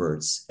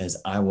experts as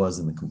I was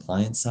in the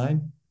compliance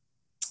side,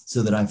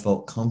 so that I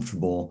felt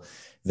comfortable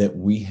that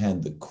we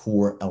had the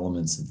core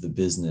elements of the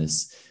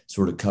business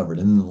sort of covered.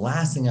 And then the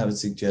last thing I would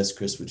suggest,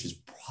 Chris, which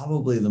is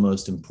probably the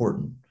most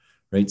important,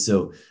 right?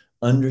 So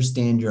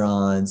understand your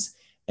odds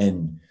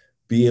and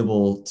be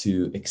able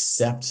to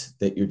accept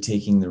that you're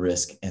taking the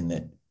risk and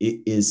that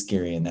it is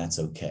scary and that's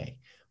okay.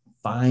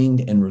 Find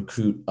and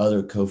recruit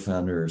other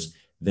co-founders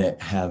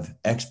that have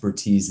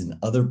expertise in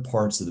other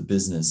parts of the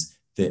business,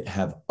 that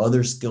have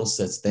other skill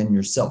sets than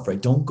yourself, right?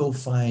 Don't go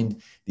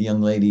find the young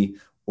lady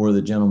or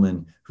the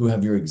gentleman who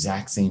have your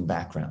exact same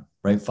background,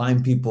 right?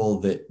 Find people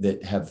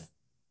that have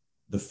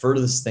the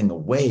furthest thing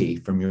away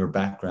from your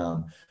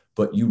background,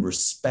 but you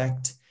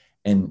respect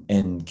and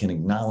can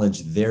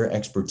acknowledge their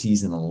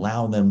expertise and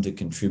allow them to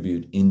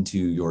contribute into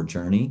your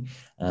journey,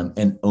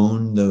 and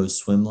own those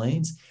swim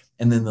lanes.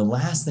 And then the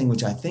last thing,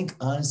 which I think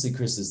honestly,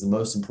 Chris, is the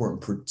most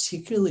important,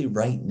 particularly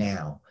right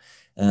now,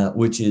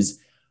 which is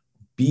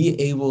be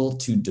able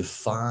to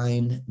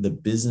define the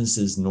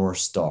business's North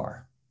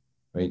Star,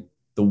 right?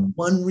 The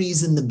one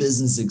reason the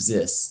business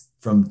exists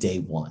from day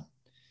one,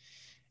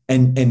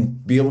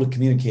 and be able to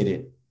communicate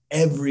it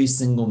every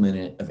single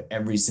minute of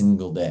every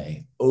single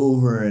day,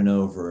 over and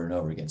over and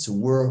over again. So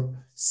we're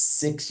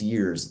 6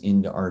 years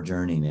into our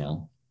journey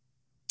now,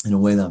 in a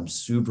way that I'm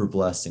super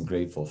blessed and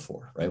grateful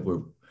for, right?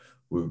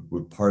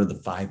 We're part of the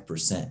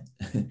 5%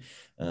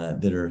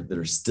 that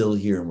are still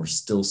here, and we're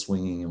still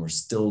swinging, and we're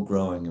still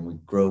growing, and we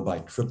grow by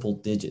triple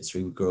digits,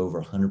 right? We grow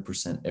over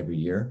 100% every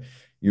year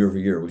over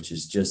year, which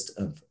is just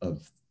a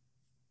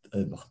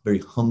very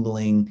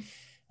humbling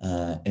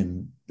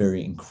and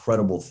very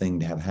incredible thing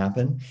to have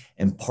happen.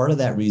 And part of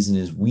that reason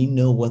is we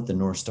know what the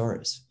North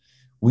Star is.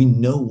 We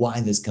know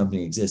why this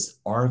company exists.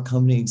 Our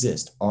company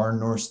exists. Our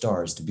North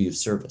Star is to be of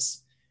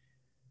service.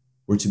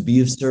 We're to be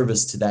of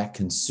service to that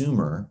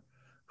consumer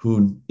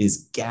who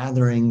is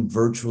gathering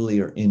virtually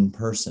or in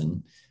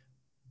person,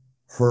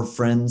 her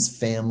friends,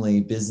 family,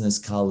 business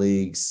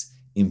colleagues,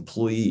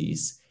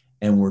 employees,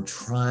 and we're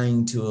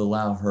trying to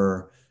allow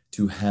her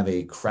to have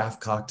a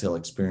craft cocktail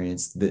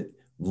experience that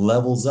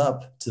levels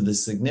up to the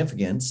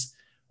significance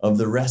of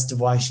the rest of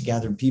why she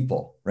gathered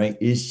people, right?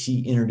 Is she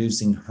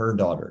introducing her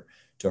daughter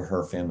to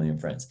her family and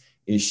friends?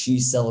 Is she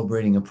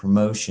celebrating a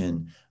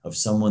promotion of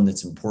someone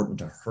that's important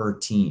to her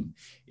team?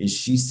 Is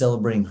she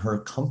celebrating her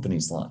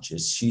company's launch?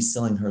 Is she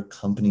selling her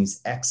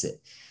company's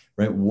exit,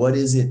 right? What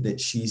is it that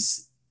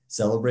she's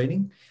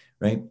celebrating,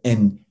 right?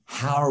 And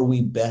how are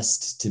we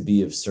best to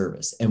be of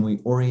service? And we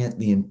orient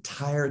the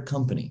entire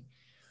company,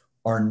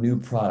 our new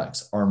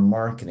products, our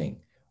marketing,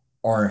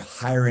 our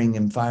hiring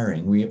and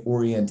firing. We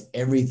orient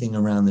everything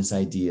around this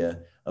idea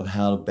of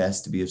how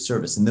best to be of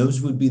service. And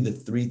those would be the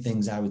 3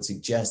 things I would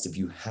suggest. If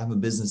you have a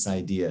business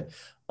idea,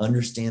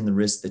 understand the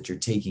risk that you're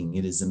taking.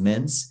 It is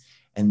immense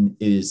and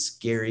it is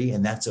scary,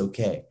 and that's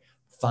okay.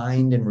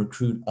 Find and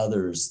recruit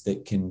others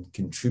that can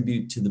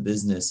contribute to the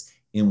business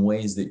in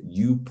ways that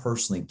you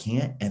personally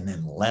can't, and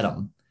then let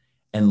them.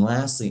 And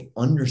lastly,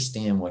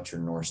 understand what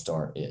your North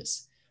Star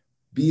is.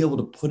 Be able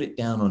to put it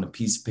down on a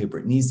piece of paper.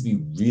 It needs to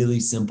be really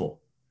simple.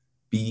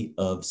 Be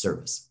of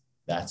service.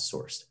 That's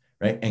sourced,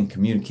 right? And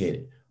communicate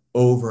it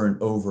over and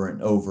over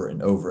and over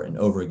and over and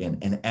over again.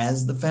 And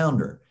as the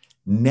founder,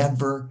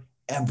 never,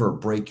 ever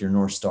break your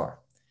North Star.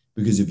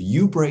 Because if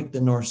you break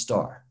the North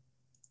Star,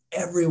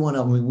 everyone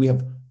else, we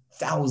have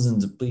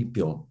thousands of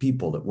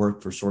people that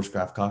work for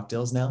Sourcecraft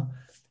Cocktails now.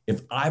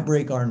 If I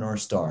break our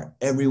North Star,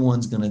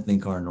 everyone's going to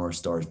think our North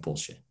Star is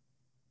bullshit.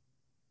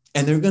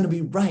 And they're going to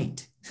be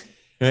right,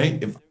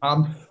 right? If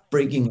I'm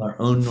breaking our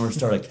own North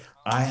Star, like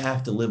I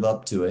have to live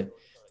up to it,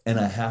 and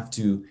I have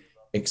to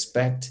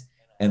expect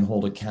and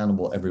hold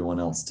accountable everyone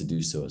else to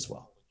do so as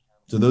well.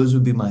 So those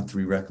would be my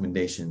 3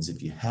 recommendations.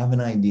 If you have an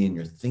idea and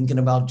you're thinking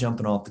about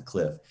jumping off the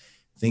cliff,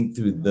 think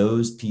through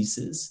those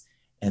pieces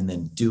and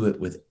then do it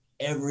with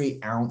every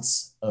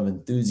ounce of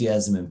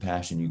enthusiasm and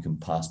passion you can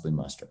possibly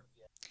muster.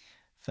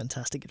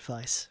 Fantastic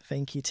advice.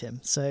 Thank you, Tim.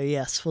 So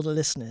yes, for the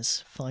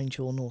listeners, find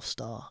your North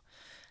Star.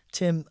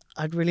 Tim,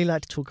 I'd really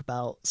like to talk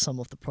about some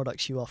of the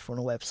products you offer on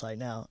a website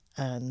now.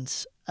 And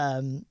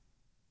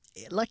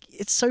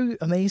it's so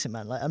amazing,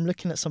 man. Like I'm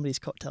looking at some of these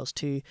cocktails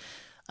too.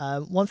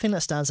 One thing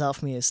that stands out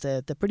for me is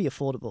they're pretty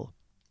affordable,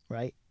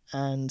 right?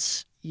 And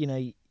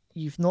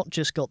you've not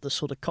just got the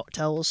sort of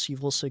cocktails,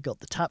 you've also got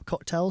the tap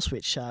cocktails,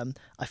 which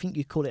I think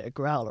you call it a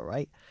growler,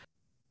 right?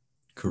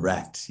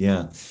 Correct.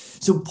 Yeah.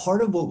 So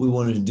part of what we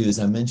wanted to do, as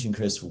I mentioned,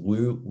 Chris,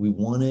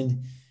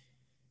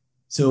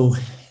 so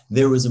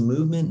there was a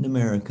movement in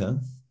America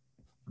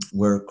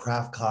where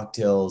craft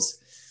cocktails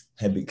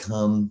had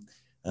become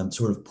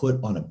sort of put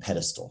on a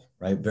pedestal,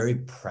 right? Very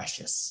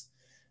precious.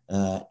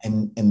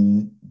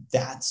 And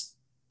that's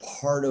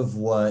part of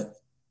what,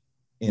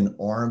 in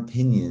our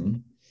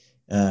opinion,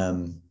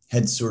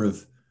 had sort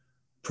of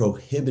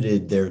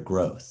prohibited their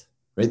growth,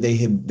 right?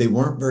 They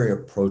weren't very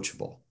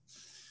approachable,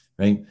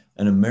 right?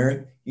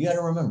 And you got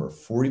to remember,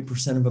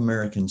 40% of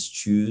Americans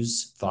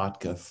choose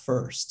vodka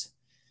first,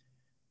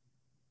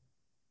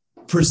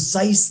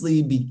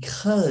 precisely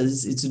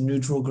because it's a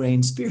neutral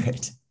grain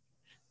spirit.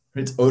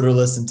 It's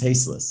odorless and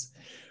tasteless,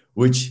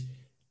 which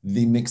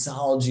the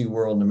mixology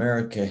world in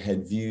America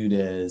had viewed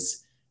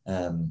as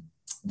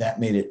that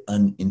made it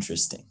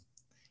uninteresting.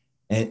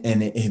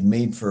 And it had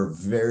made for a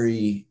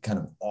very kind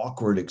of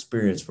awkward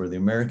experience where the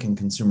American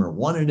consumer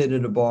wanted it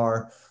at a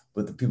bar,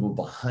 but the people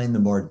behind the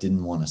bar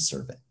didn't want to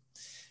serve it.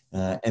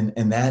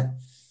 And that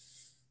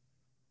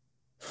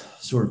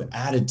sort of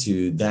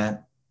attitude,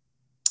 that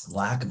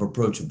lack of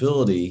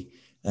approachability,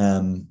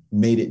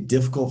 made it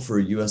difficult for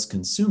a U.S.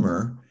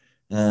 consumer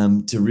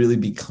to really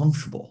be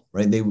comfortable,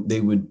 right?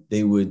 They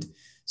would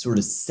sort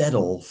of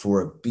settle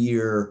for a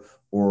beer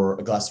or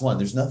a glass of wine.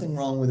 There's nothing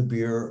wrong with a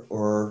beer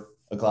or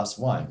a glass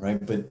of wine,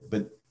 right?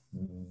 But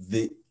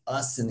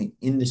us in the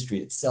industry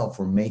itself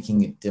were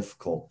making it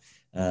difficult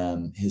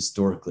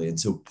historically. And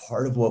so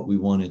part of what we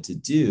wanted to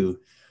do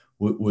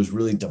was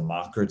really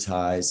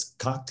democratize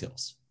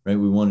cocktails, right?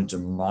 We wanted to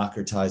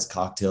democratize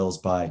cocktails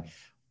by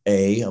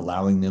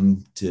allowing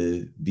them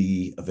to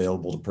be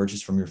available to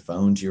purchase from your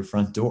phone to your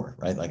front door,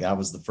 right? Like that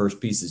was the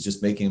first piece, is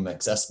just making them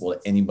accessible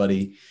to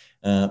anybody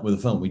with a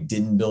phone. We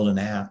didn't build an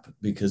app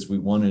because we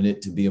wanted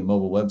it to be a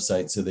mobile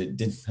website so that it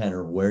didn't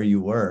matter where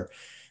you were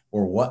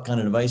or what kind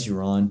of device you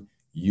were on,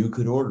 you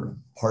could order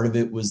them. Part of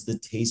it was the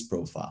taste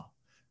profile,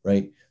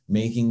 right?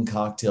 Making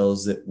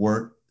cocktails that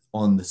weren't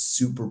on the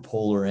super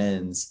polar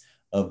ends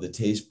of the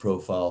taste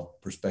profile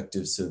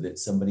perspective, so that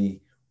somebody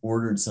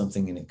ordered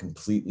something and it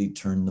completely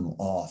turned them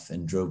off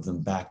and drove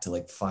them back to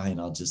like, fine,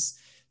 I'll just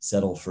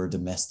settle for a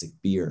domestic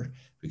beer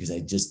because I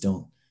just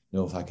don't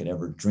know if I could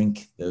ever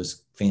drink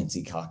those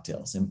fancy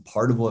cocktails. And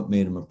part of what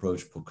made them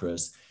approachable,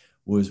 Chris,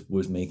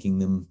 was making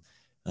them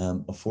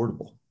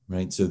affordable,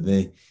 right? So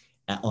they,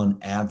 on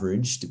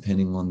average,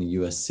 depending on the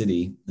US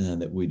city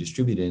that we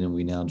distribute in, and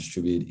we now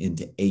distribute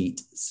into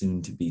 8,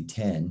 soon to be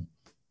 10,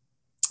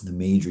 the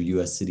major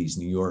US cities,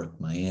 New York,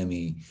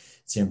 Miami,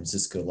 San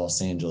Francisco,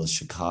 Los Angeles,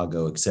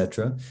 Chicago, et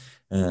cetera,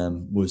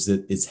 was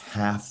that it's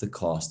half the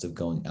cost of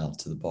going out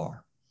to the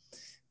bar.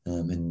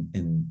 And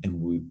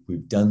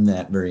we've done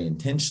that very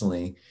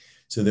intentionally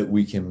so that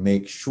we can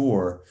make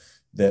sure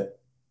that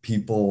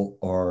people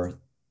are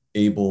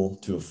able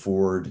to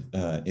afford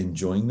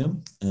enjoying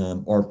them.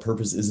 Our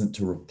purpose isn't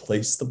to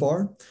replace the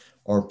bar.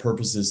 Our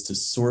purpose is to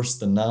source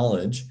the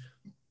knowledge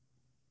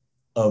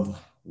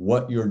of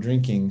what you're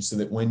drinking so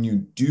that when you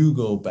do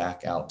go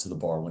back out to the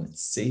bar, when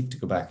it's safe to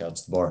go back out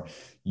to the bar,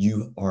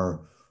 you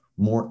are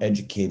more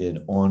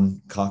educated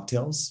on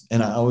cocktails.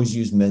 And I always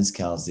use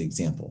Mezcal as the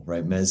example,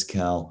 right?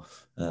 Mezcal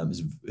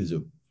is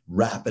a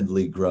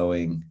rapidly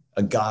growing,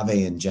 agave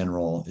in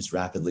general is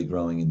rapidly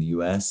growing in the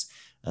US.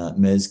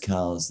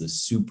 Mezcal is the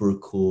super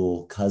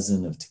cool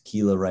cousin of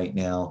tequila right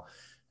now.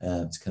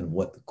 It's kind of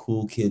what the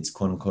cool kids,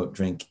 quote unquote,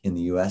 drink in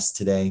the US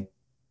today.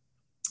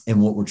 And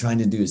what we're trying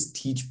to do is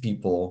teach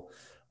people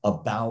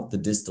about the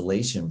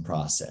distillation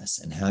process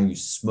and how you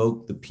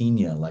smoke the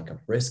piña like a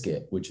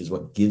brisket, which is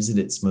what gives it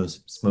its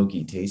most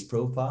smoky taste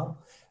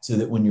profile, so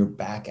that when you're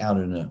back out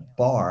in a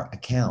bar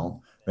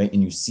account, right,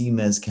 and you see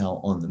Mezcal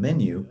on the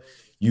menu,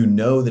 you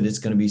know that it's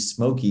going to be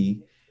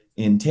smoky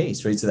in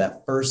taste, right? So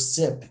that first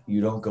sip, you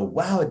don't go,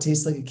 wow, it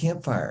tastes like a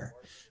campfire,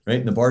 right?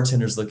 And the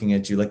bartender's looking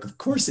at you like, of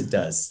course it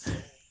does.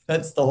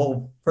 That's the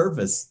whole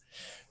purpose.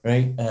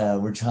 Right?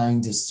 We're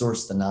trying to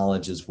source the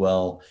knowledge as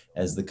well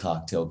as the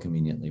cocktail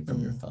conveniently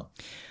from your phone.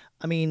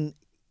 I mean,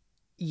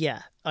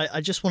 yeah, I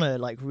just want to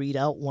like read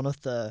out one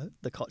of the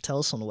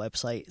cocktails on the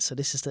website. So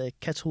this is the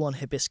Ketel One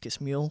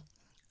Hibiscus Mule.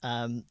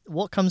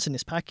 What comes in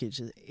this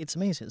package, it's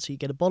amazing. So you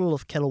get a bottle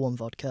of Ketel One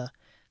vodka,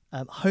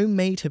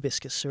 homemade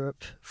hibiscus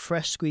syrup,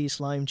 fresh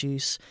squeezed lime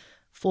juice,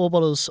 4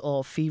 bottles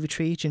of Fever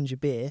Tree ginger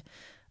beer,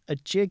 a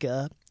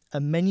jigger, a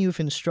menu of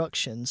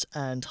instructions,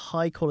 and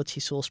high-quality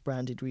Source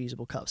branded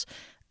reusable cups.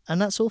 And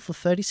that's all for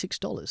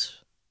 $36.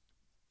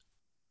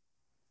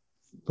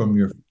 From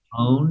your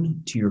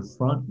phone to your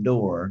front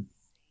door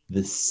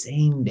the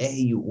same day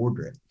you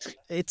order it.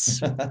 It's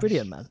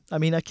brilliant, man. I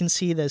mean, I can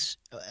see there's,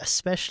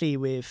 especially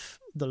with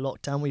the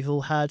lockdown we've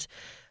all had,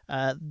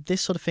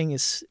 this sort of thing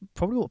is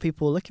probably what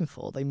people are looking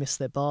for. They miss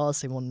their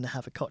bars, they want to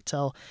have a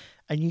cocktail,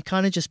 and you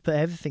kind of just put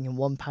everything in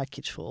one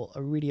package for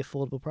a really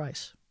affordable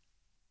price.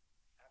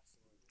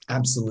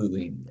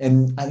 Absolutely.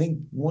 And I think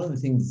one of the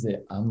things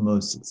that I'm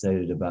most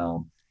excited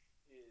about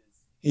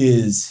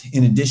is,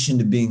 in addition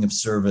to being of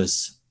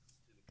service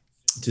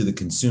to the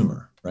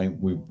consumer, right?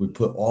 We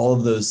put all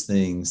of those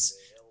things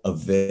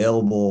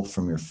available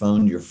from your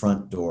phone to your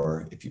front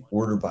door. If you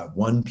order by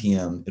 1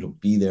 p.m., it'll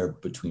be there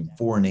between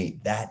 4 and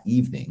 8 that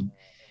evening.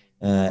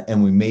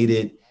 And we made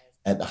it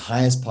at the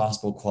highest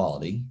possible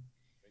quality,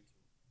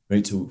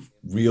 right? To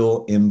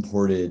real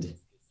imported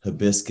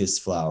hibiscus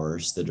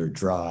flowers that are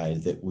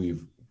dried, that we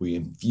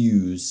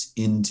infuse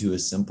into a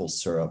simple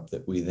syrup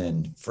that we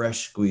then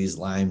fresh squeeze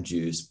lime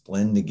juice,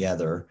 blend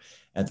together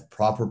at the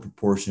proper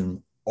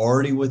proportion,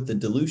 already with the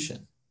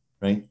dilution,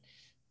 right?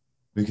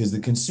 Because the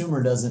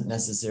consumer doesn't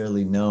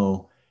necessarily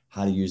know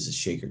how to use a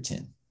shaker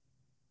tin.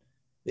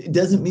 It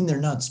doesn't mean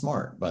they're not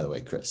smart, by the way,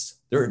 Chris.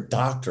 They're a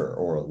doctor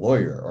or a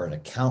lawyer or an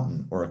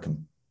accountant or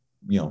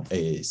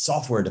a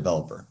software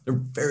developer. They're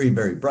very,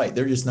 very bright.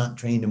 They're just not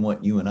trained in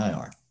what you and I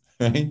are,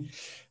 right?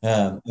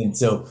 And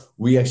so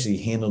we actually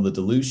handle the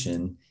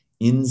dilution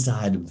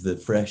inside of the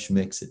fresh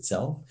mix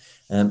itself.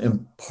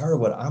 And part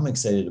of what I'm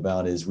excited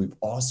about is we've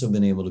also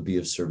been able to be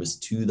of service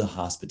to the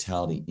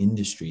hospitality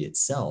industry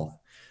itself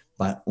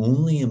by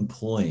only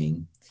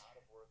employing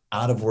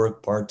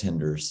out-of-work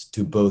bartenders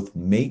to both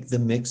make the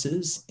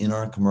mixes in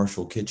our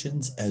commercial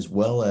kitchens as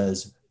well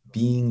as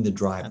being the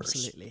drivers.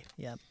 Absolutely,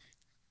 yeah.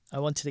 I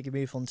wanted to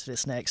move on to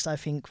this next. I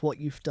think what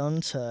you've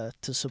done to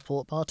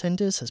support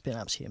bartenders has been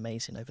absolutely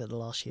amazing over the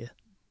last year.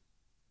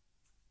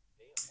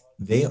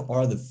 they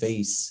are the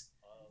face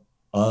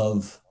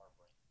of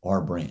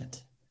our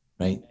brand,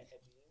 right?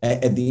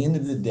 At the end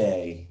of the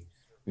day,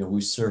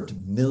 we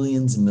served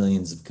millions and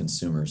millions of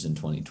consumers in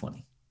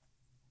 2020.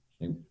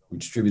 We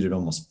distributed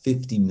almost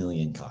 50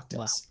 million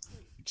cocktails,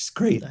 which is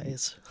great. That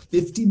is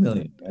 50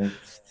 million, right?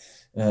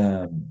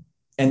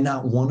 And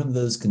not one of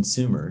those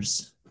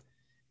consumers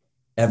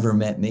ever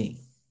met me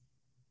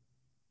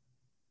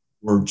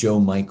or Joe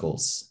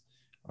Michaels,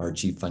 our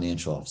Chief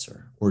Financial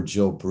Officer, or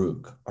Joe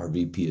Brook, our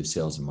VP of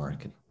Sales and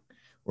Marketing,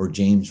 or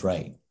James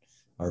Wright,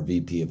 our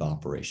VP of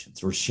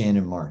Operations, or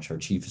Shannon March, our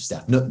Chief of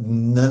Staff. No,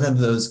 none of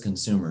those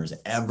consumers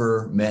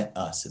ever met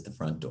us at the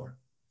front door,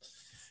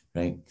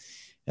 right?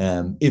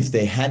 If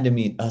they had to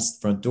meet us at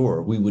the front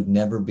door, we would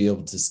never be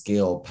able to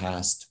scale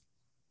past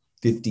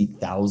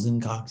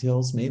 50,000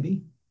 cocktails,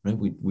 maybe, right?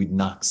 We'd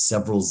knock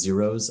several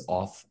zeros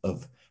off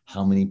of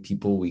how many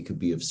people we could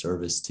be of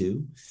service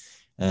to,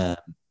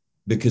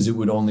 because it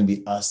would only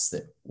be us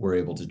that were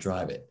able to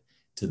drive it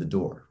to the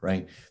door,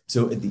 right?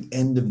 So at the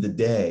end of the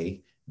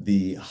day,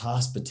 the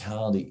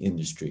hospitality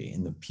industry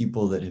and the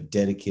people that have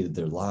dedicated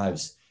their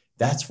lives,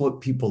 that's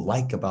what people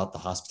like about the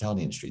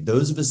hospitality industry.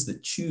 Those of us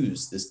that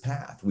choose this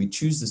path, we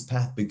choose this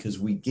path because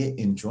we get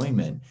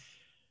enjoyment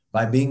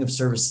by being of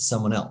service to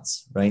someone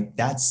else, right?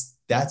 That's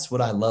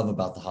what I love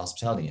about the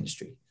hospitality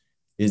industry,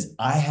 is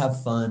I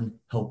have fun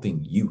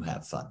helping you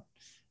have fun.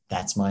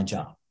 That's my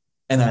job.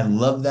 And I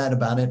love that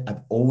about it.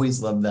 I've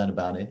always loved that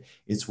about it.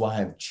 It's why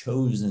I've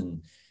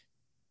chosen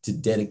to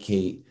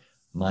dedicate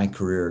my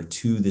career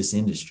to this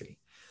industry.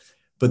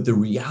 But the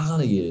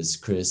reality is,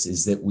 Chris,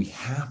 is that we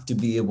have to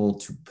be able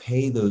to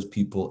pay those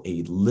people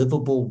a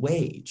livable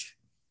wage,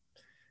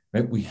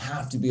 right? We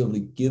have to be able to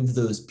give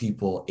those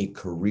people a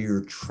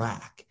career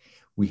track.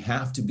 We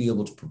have to be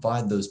able to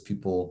provide those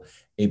people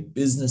a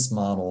business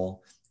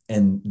model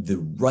and the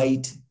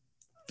right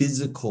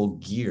physical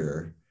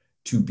gear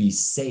to be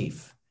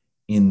safe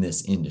in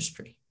this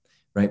industry,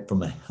 right?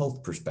 From a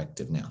health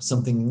perspective now,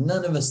 something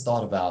none of us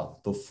thought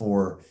about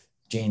before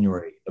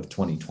January of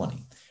 2020,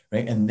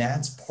 right? And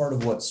that's part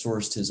of what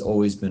Sourced has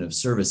always been of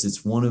service.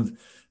 It's one of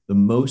the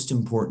most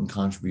important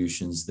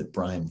contributions that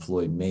Brian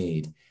Floyd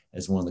made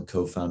as one of the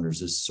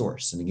co-founders of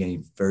Sourced. And again,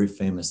 he's a very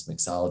famous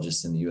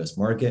mixologist in the US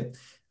market,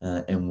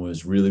 and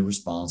was really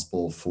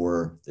responsible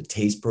for the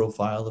taste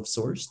profile of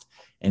Sourced.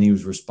 And he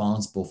was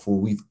responsible for,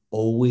 we've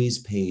always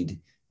paid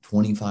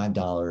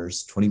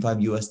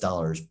 $25 US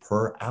dollars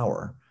per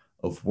hour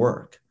of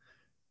work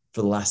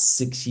for the last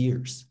 6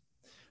 years.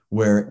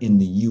 Where in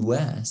the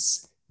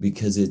US,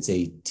 because it's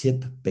a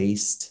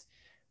tip-based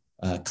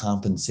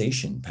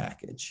compensation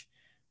package,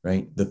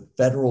 right? The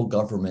federal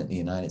government in the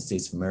United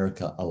States of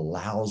America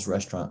allows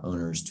restaurant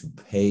owners to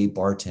pay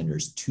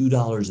bartenders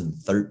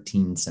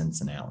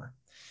 $2.13 an hour.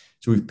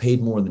 So we've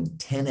paid more than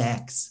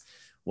 10x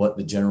what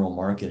the general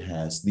market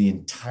has the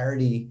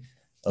entirety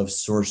of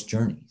Sourced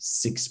journey,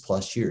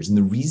 6+ years. And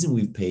the reason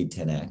we've paid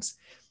 10x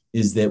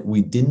is that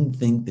we didn't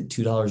think that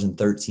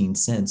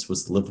 $2.13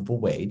 was the livable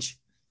wage.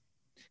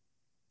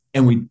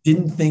 And we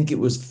didn't think it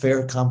was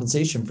fair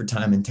compensation for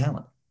time and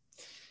talent.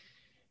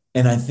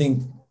 And I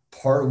think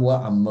part of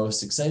what I'm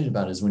most excited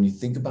about is when you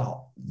think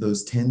about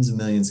those tens of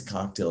millions of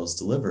cocktails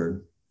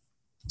delivered,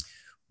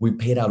 we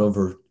paid out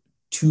over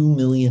 $2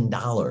 million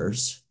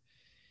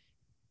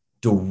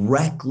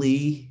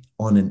directly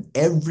on an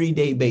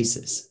everyday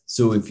basis.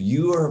 So if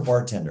you are a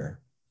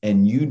bartender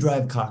and you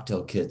drive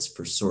cocktail kits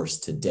for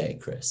Sourced today,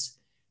 Chris,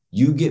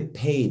 you get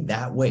paid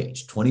that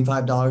wage,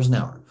 $25 an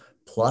hour,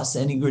 plus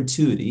any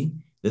gratuity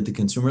that the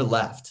consumer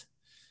left,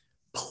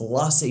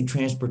 plus a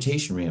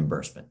transportation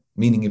reimbursement.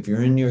 Meaning if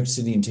you're in New York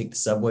City and take the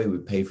subway, we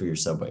pay for your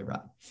subway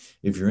ride.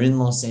 If you're in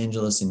Los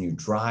Angeles and you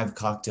drive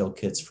cocktail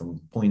kits from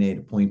point A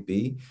to point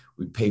B,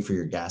 we pay for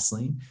your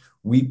gasoline.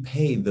 We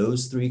pay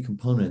those three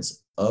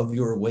components of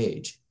your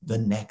wage the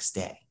next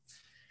day,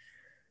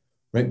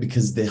 right?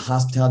 Because the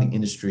hospitality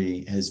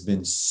industry has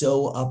been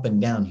so up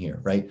and down here,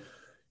 right?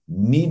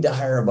 Need to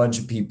hire a bunch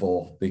of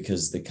people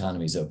because the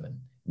economy's open.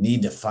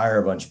 Need to fire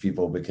a bunch of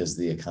people because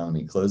the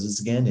economy closes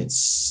again. It's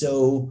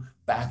so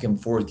back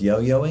and forth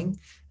yo-yoing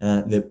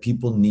that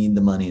people need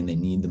the money, and they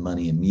need the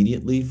money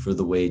immediately for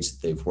the wage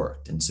that they've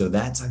worked. And so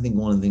that's, I think,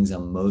 one of the things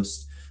I'm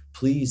most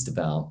pleased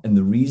about. And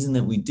the reason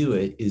that we do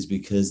it is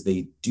because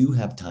they do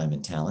have time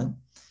and talent.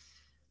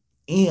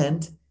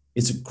 And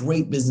it's a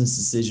great business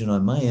decision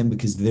on my end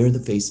because they're the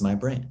face of my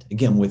brand.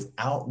 Again,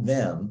 without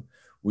them,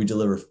 we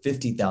deliver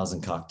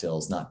 50,000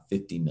 cocktails, not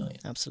 50 million.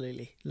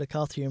 Absolutely. Look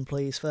after your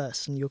employees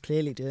first, and you're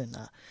clearly doing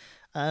that.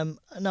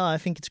 No, I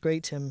think it's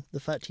great, Tim, the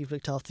fact you've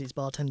looked after these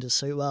bartenders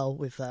so well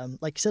with,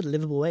 like you said, a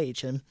livable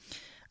wage, and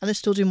they're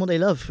still doing what they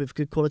love with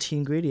good quality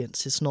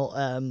ingredients. It's not,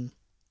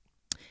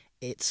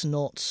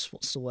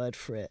 what's the word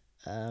for it?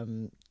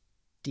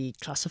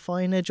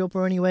 Declassifying their job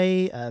or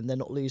anyway. They're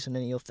not losing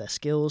any of their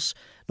skills,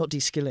 not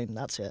de-skilling,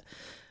 that's it.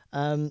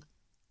 I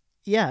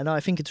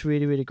think it's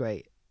really, really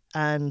great.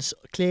 And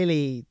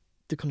clearly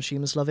the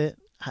consumers love it,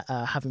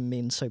 having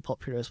been so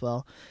popular as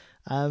well.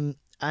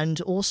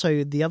 And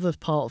also the other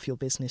part of your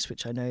business,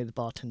 which I know the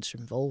bartenders are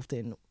involved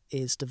in,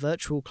 is the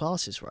virtual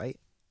classes, right?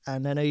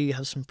 And I know you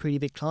have some pretty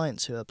big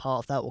clients who are part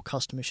of that, or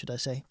customers, should I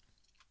say?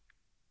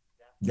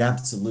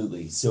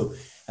 Absolutely. So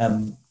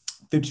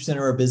 50% of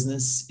our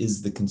business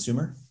is the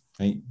consumer,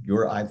 right?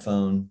 Your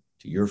iPhone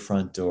to your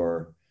front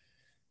door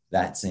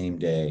that same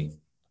day,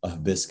 a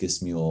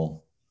hibiscus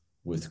mule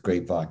with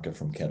great vodka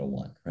from Kettle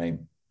One, right?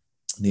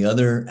 The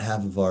other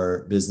half of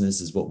our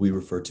business is what we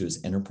refer to as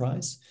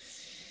enterprise.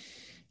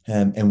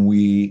 And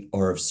we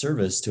are of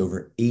service to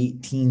over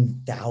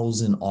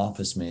 18,000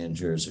 office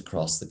managers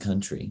across the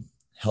country,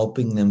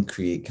 helping them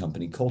create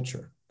company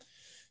culture.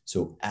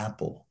 So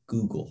Apple,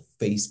 Google,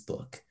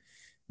 Facebook,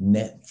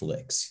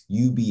 Netflix,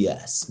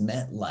 UBS,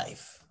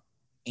 MetLife,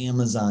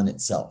 Amazon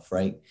itself,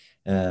 right?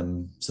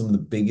 Some of the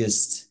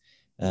biggest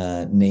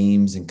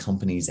names and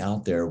companies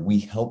out there, we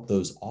help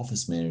those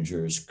office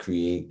managers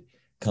create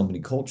company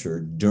culture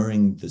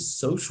during the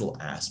social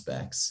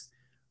aspects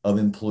of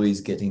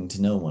employees getting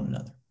to know one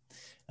another.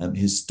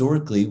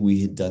 Historically,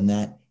 we had done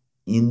that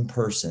in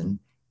person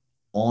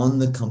on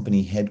the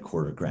company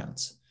headquarter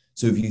grounds.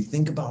 So if you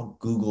think about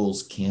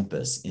Google's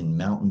campus in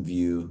Mountain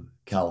View,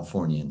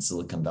 California, in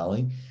Silicon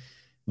Valley,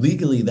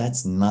 legally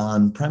that's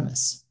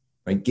non-premise,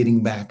 right?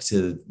 Getting back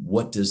to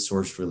what does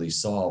Source really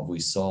solve? We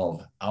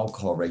solve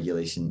alcohol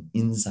regulation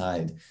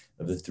inside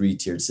of the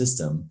three-tiered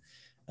system.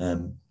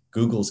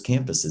 Google's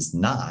campus is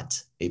not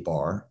a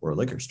bar or a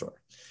liquor store.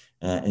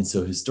 And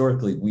so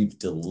historically, we've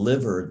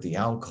delivered the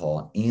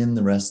alcohol and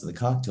the rest of the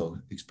cocktail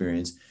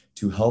experience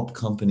to help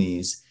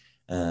companies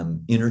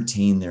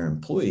entertain their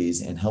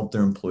employees and help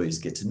their employees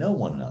get to know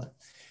one another.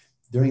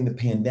 During the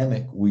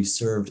pandemic, we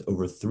served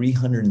over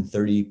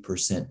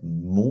 330%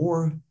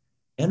 more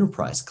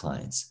enterprise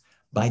clients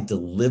by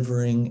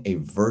delivering a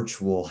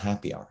virtual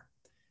happy hour.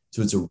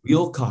 So it's a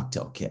real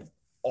cocktail kit.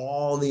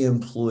 All the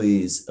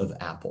employees of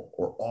Apple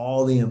or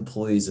all the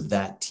employees of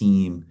that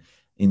team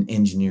in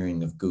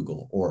engineering of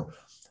Google or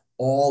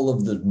all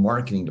of the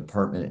marketing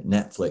department at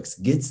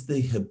Netflix gets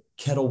the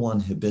Kettle One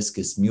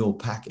Hibiscus Mule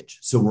package.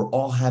 So we're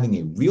all having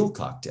a real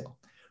cocktail.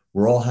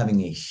 We're all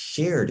having a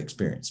shared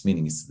experience,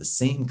 meaning it's the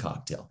same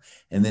cocktail.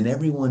 And then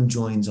everyone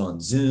joins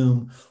on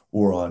Zoom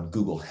or on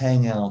Google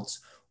Hangouts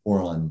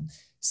or on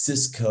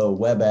Cisco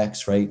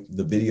WebEx, right?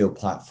 The video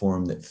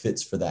platform that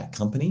fits for that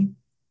company.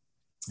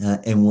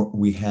 And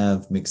we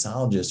have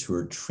mixologists who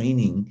are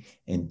training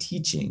and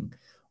teaching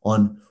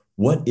on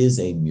what is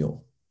a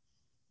mule,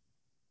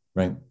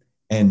 right?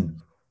 And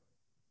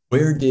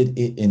where did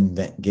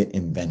it get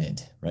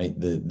invented, right?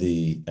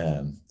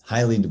 The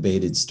highly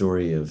debated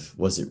story of,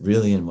 was it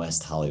really in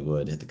West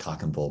Hollywood at the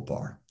Cock and Bull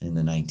Bar in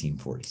the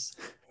 1940s,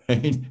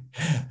 right?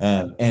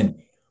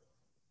 And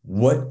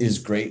what is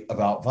great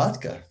about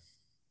vodka,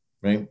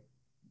 right?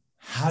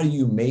 How do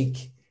you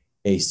make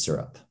a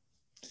syrup,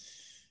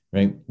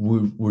 right?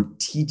 We're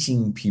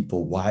teaching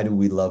people, why do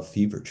we love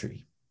Fever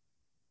Tree,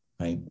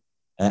 right?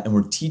 And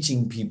we're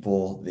teaching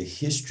people the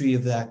history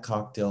of that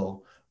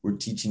cocktail. We're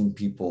teaching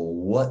people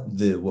what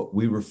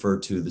we refer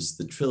to as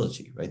the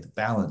trilogy, right? The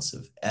balance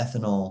of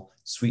ethanol,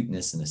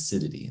 sweetness, and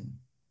acidity. And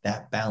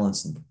that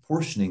balance and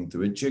proportioning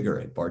through a jigger,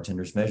 a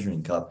bartender's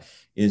measuring cup,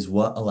 is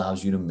what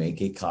allows you to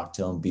make a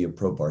cocktail and be a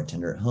pro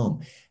bartender at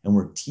home. And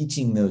we're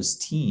teaching those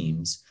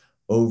teams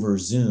over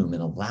Zoom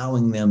and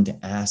allowing them to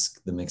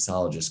ask the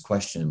mixologist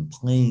question,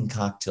 playing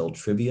cocktail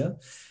trivia.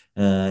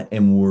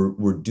 And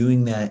we're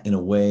doing that in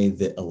a way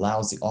that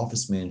allows the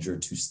office manager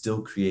to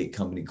still create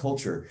company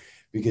culture.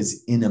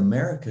 Because in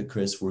America,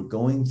 Chris, we're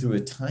going through a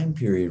time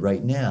period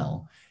right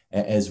now,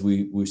 as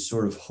we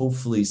sort of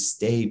hopefully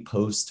stay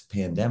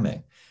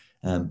post-pandemic.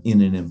 In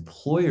an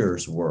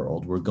employer's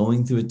world, we're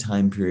going through a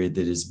time period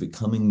that is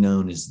becoming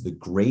known as the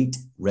Great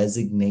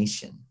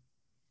Resignation.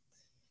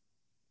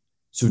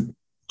 So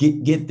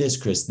get this,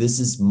 Chris, this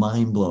is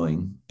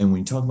mind-blowing. And when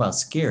you talk about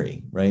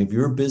scary, right? If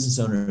you're a business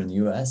owner in the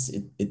US,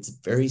 it's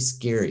very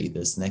scary,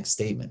 this next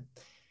statement.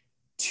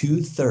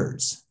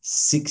 2/3,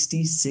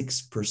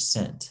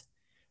 66%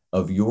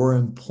 of your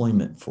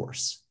employment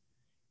force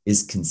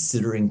is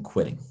considering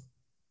quitting.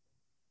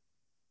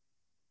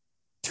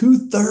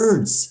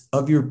 2/3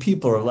 of your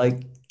people are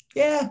like,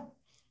 yeah,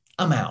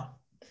 I'm out.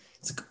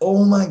 It's like,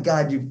 oh my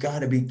God, you've got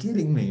to be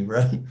kidding me,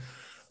 right?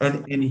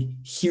 And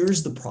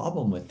here's the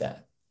problem with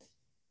that,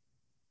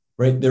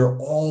 right? There are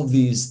all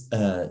these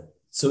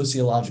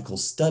sociological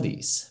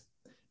studies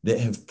that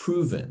have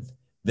proven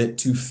that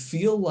to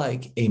feel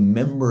like a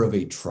member of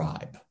a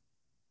tribe,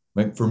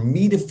 right? For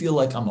me to feel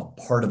like I'm a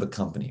part of a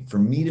company, for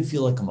me to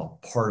feel like I'm a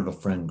part of a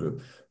friend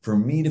group, for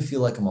me to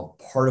feel like I'm a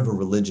part of a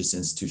religious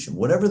institution,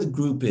 whatever the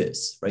group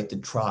is, right? The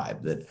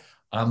tribe that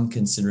I'm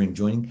considering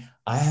joining,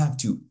 I have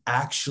to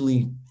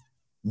actually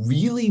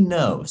really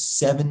know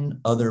 7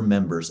 other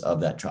members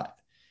of that tribe.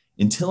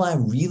 Until I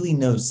really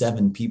know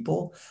 7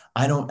 people,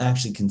 I don't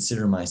actually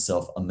consider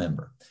myself a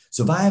member.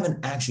 So if I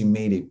haven't actually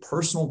made a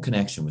personal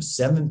connection with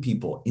 7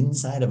 people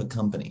inside of a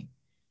company,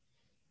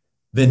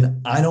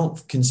 then I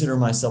don't consider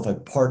myself a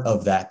part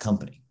of that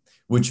company,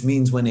 which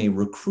means when a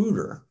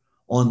recruiter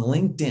on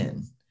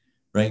LinkedIn,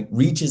 right,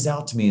 reaches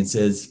out to me and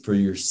says, for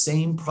your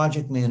same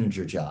project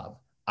manager job,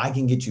 I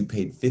can get you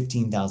paid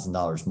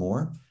 $15,000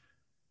 more.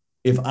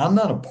 If I'm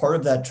not a part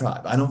of that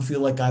tribe, I don't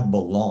feel like I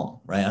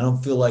belong, right? I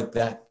don't feel like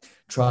that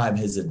tribe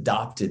has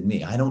adopted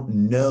me. I don't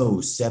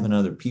know 7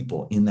 other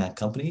people in that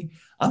company.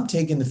 I'm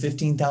taking the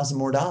 $15,000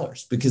 more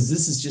because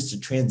this is just a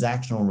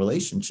transactional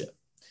relationship.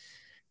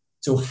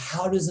 So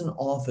how does an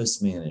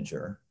office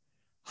manager,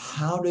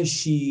 how does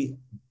she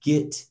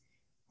get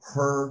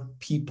her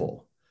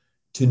people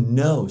to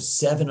know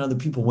 7 other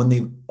people when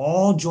they've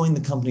all joined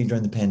the company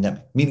during the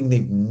pandemic, meaning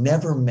they've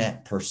never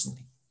met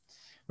personally,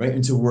 right?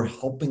 And so we're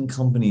helping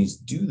companies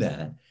do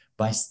that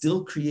by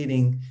still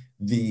creating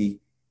the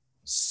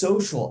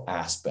social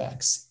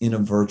aspects in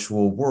a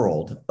virtual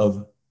world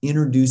of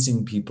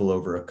introducing people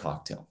over a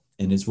cocktail.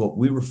 And it's what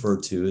we refer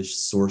to as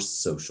Source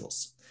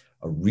Socials,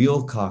 a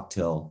real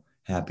cocktail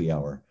happy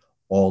hour,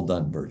 all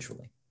done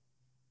virtually.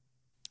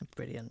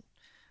 Brilliant.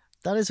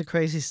 That is a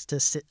crazy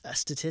statistic,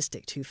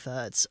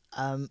 2/3.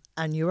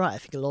 And you're right. I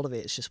think a lot of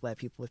it is just where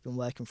people have been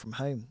working from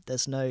home.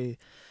 There's no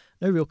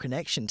real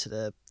connection to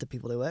the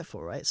people they work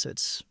for, right? So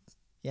it's,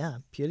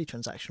 purely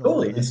transactional.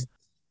 Totally.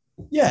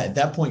 Yeah, at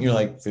that point, you're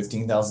like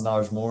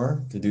 $15,000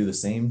 more to do the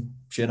same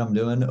shit I'm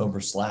doing over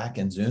Slack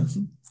and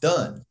Zoom.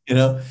 Done,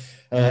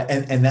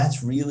 and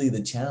that's really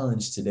the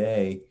challenge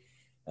today.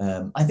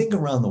 I think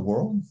around the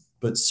world,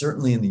 but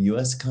certainly in the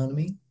U.S.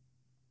 economy,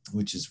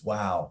 which is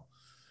wow.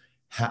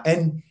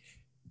 And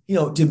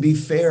to be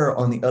fair,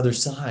 on the other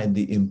side,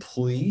 the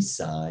employee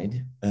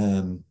side,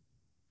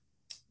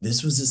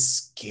 this was a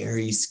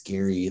scary,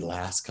 scary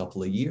last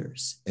couple of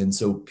years, and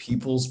so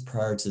people's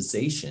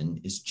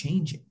prioritization is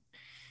changing.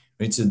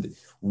 Right? So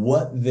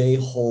what they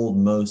hold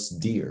most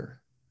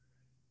dear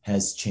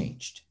has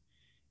changed,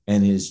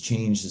 and has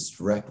changed as a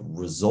direct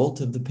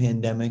result of the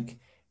pandemic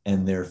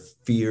and their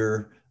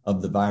fear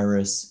of the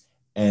virus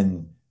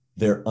and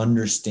their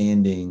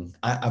understanding.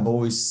 I've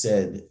always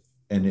said,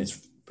 and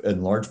it's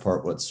in large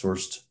part what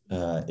Sourced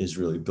is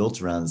really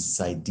built around, is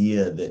this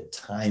idea that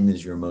time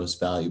is your most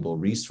valuable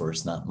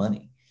resource, not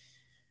money.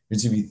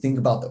 And so if you think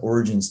about the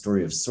origin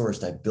story of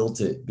Sourced, I built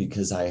it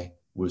because I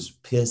was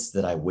pissed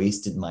that I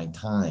wasted my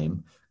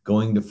time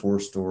going to 4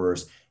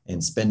 stores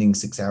and spending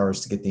 6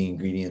 hours to get the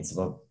ingredients of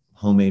a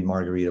homemade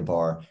margarita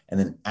bar, and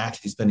then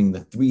actually spending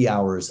the 3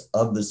 hours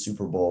of the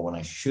Super Bowl when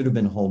I should have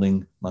been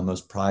holding my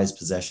most prized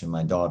possession,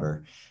 my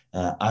daughter.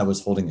 I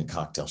was holding a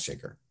cocktail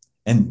shaker.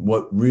 And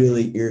what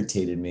really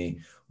irritated me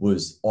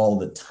was all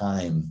the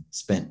time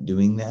spent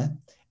doing that.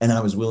 And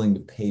I was willing to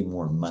pay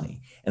more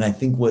money. And I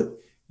think what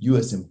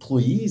US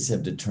employees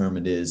have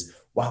determined is,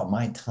 wow,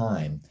 my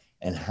time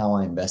and how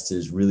I invest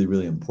is really,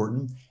 really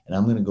important. And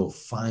I'm going to go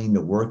find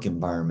a work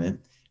environment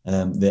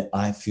that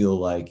I feel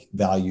like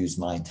values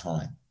my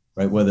time,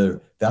 right?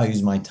 Whether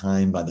values my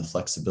time by the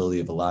flexibility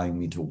of allowing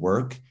me to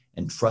work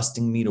and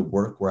trusting me to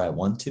work where I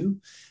want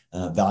to,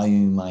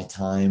 valuing my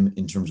time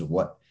in terms of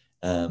what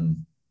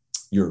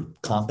you're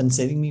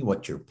compensating me,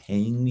 what you're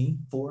paying me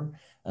for,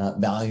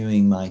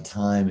 valuing my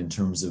time in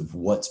terms of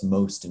what's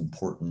most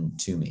important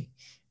to me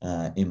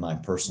in my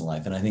personal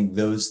life. And I think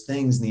those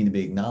things need to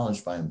be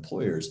acknowledged by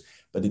employers.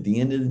 But at the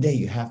end of the day,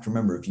 you have to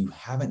remember, if you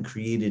haven't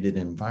created an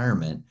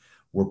environment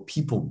where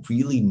people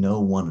really know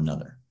one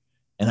another.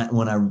 And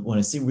when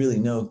I say really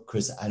know,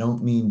 Chris, I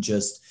don't mean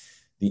just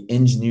the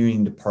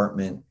engineering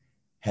department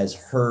has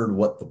heard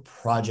what the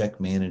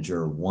project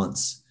manager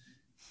wants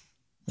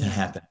to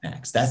happen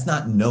next. That's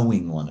not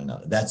knowing one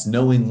another. That's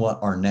knowing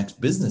what our next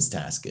business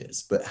task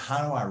is. But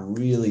how do I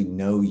really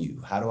know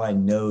you? How do I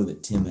know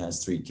that Tim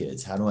has 3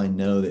 kids? How do I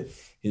know that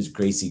his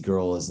Gracie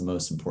girl is the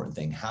most important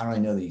thing? How do I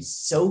know that he's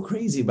so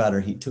crazy about her,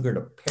 he took her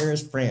to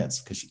Paris, France,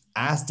 because she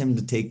asked him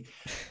to take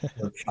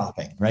her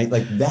shopping, right?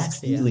 Like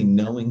that's really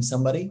knowing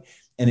somebody.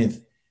 And if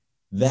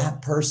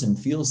that person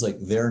feels like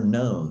they're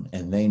known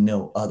and they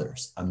know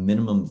others, a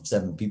minimum of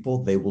 7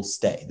 people, they will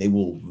stay. They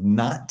will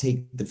not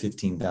take the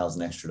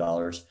 $15,000 extra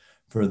dollars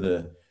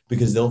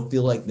because they'll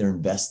feel like they're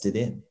invested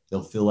in.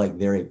 They'll feel like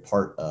they're a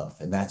part of,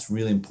 and that's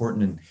really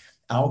important. And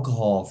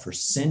alcohol for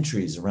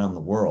centuries around the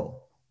world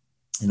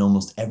in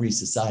almost every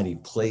society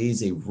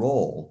plays a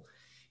role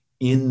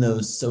in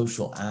those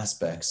social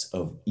aspects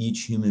of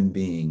each human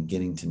being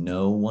getting to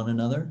know one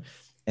another.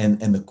 And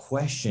the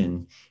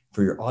question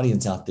for your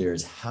audience out there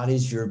is, how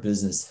does your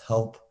business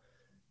help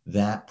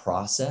that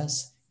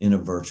process in a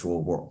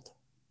virtual world?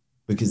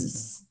 Because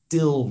it's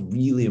still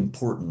really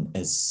important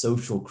as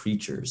social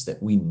creatures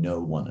that we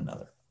know one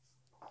another.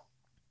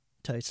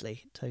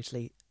 Totally.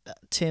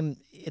 Tim,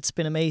 it's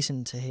been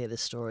amazing to hear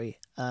this story.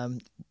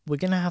 We're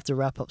going to have to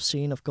wrap up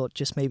soon. I've got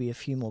just maybe a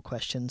few more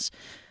questions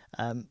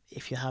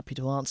if you're happy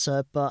to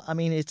answer. But I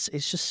mean, it's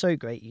just so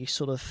great. You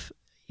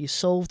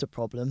solved a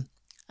problem,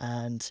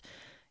 and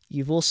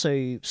you've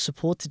also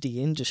supported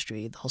the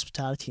industry, the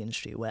hospitality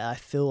industry, where I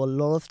feel a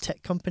lot of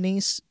tech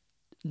companies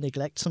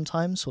neglect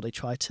sometimes, or they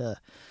try to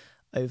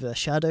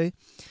overshadow.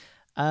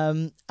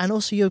 And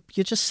also you're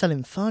just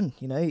selling fun,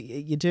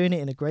 you're doing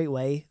it in a great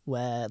way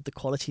where the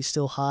quality is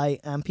still high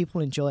and people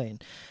enjoying.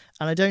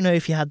 And I don't know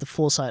if you had the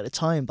foresight at the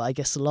time, but I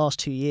guess the last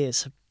 2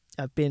 years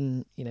have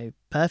been,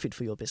 perfect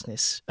for your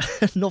business.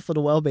 Not for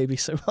the world maybe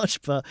so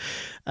much, but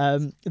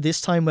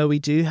this time where we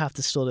do have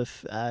to sort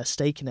of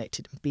stay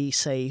connected and be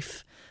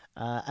safe,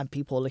 and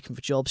people are looking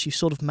for jobs, you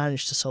sort of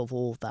managed to solve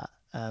all of that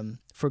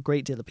for a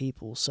great deal of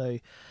people. So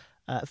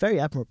very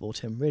admirable,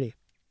 Tim, really.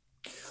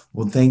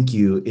 Well, thank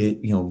you.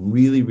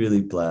 Really,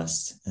 really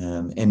blessed.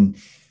 And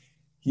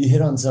you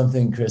hit on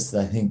something, Chris,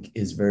 that I think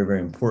is very,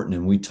 very important.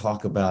 And we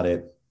talk about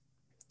it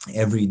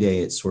every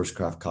day at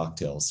Sourcecraft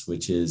Cocktails,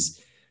 which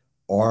is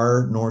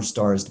our North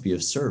Star is to be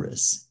of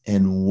service.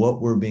 And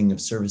what we're being of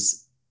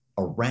service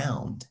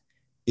around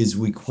is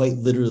we quite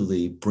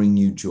literally bring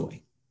you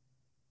joy.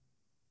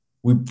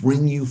 We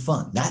bring you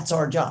fun. That's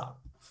our job.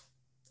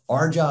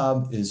 Our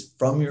job is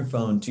from your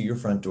phone to your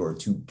front door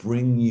to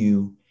bring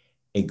you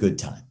a good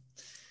time.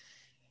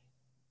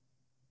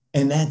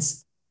 And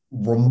that's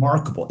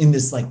remarkable in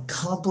this like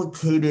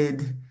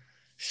complicated,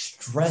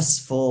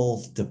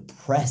 stressful,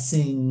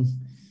 depressing,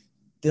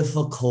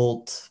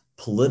 difficult,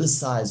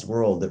 politicized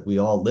world that we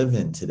all live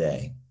in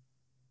today.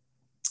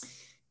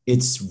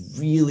 It's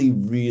really,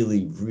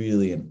 really,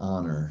 really an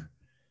honor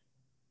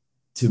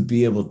to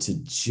be able to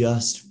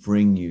just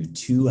bring you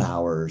 2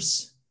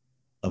 hours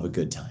of a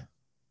good time,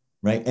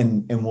 right?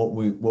 And what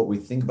we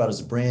think about as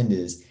a brand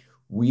is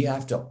we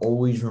have to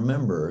always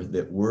remember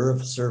that we're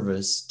of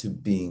service to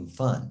being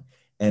fun.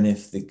 And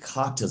if the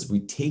cocktails,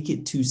 we take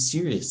it too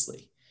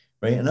seriously,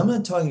 right? And I'm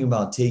not talking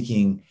about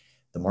taking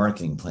the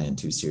marketing plan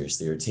too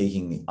seriously or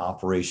taking the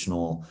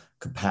operational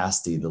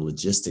capacity, the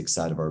logistics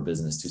side of our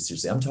business too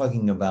seriously. I'm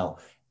talking about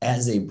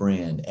as a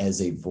brand,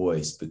 as a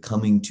voice,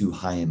 becoming too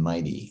high and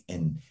mighty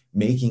and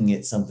making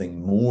it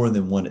something more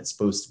than what it's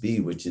supposed to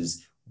be, which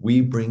is we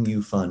bring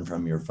you fun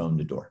from your phone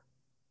to door,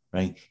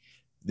 right?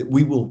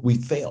 We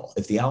fail.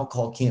 If the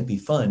alcohol can't be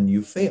fun,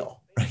 you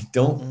fail, right?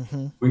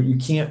 You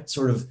can't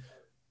sort of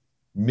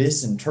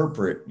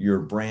misinterpret your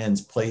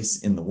brand's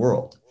place in the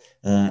world.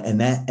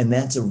 And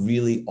that's a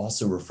really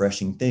also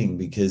refreshing thing,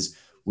 because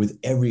with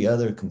every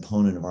other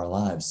component of our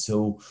lives,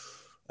 so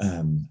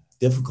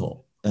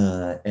difficult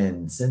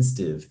and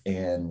sensitive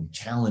and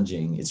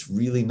challenging, it's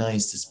really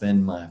nice to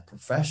spend my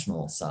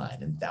professional side,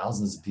 and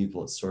thousands of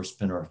people at Source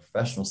spend our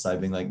professional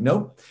side being like,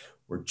 nope,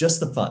 we're just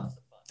the fun.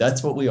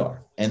 That's what we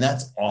are. And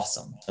that's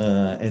awesome.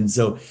 And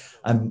so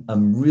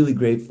I'm really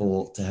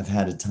grateful to have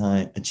had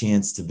a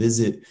chance to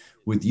visit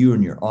with you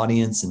and your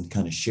audience and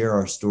kind of share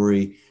our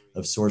story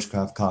of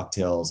Sourcecraft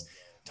Cocktails.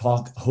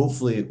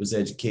 Hopefully it was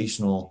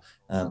educational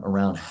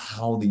around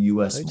how the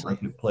U.S.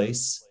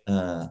 marketplace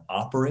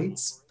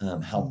operates,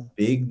 how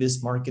big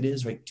this market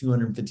is, right?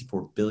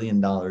 $254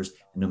 billion. And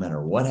no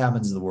matter what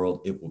happens in the world,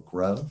 it will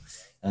grow.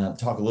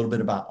 Talk a little bit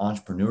about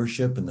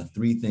entrepreneurship and the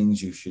 3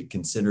 things you should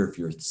consider if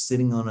you're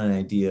sitting on an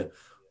idea.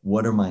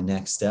 What are my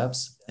next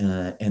steps?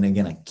 And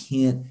again, I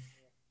can't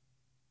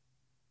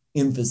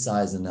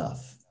emphasize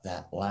enough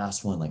that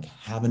last one, like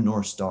have a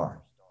North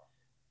Star.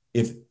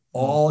 If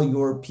all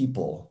your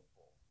people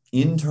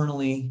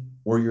internally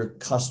or your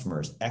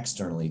customers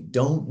externally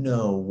don't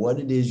know what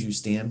it is you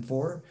stand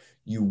for,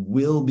 you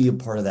will be a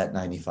part of that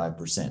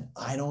 95%.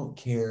 I don't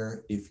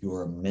care if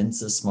you're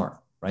Mensa smart,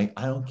 right?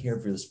 I don't care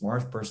if you're the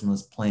smartest person on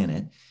this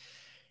planet.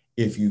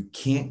 If you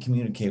can't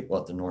communicate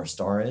what the North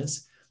Star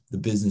is, the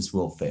business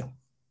will fail.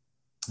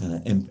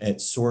 And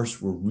at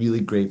Source, we're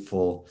really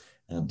grateful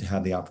to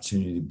have the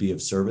opportunity to be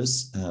of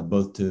service,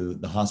 both to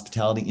the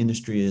hospitality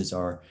industry as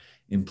our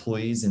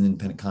employees and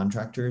independent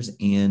contractors,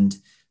 and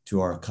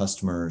to our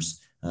customers,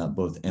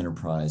 both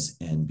enterprise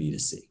and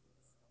B2C.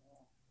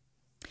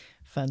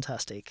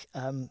 Fantastic.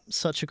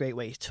 Such a great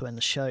way to end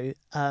the show.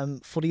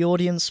 For the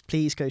audience,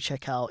 please go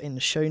check out in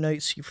the show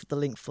notes. You've got the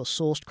link for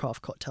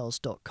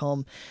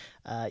sourcecraftcocktails.com.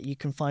 You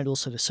can find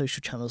also the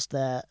social channels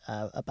there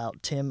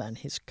about Tim and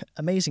his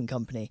amazing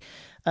company.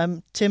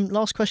 Tim,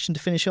 last question to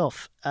finish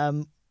off.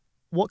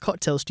 What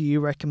cocktails do you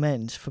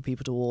recommend for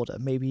people to order?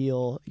 Maybe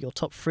your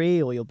top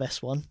 3 or your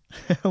best one?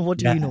 What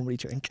do you normally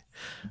drink?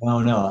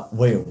 No.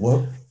 Wait,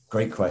 what?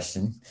 Great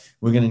question.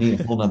 We're going to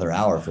need a whole nother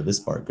hour for this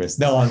part, Chris.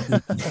 No,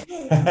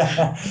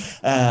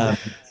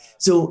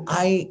 so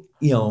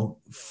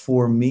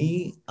for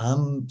me,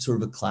 I'm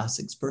sort of a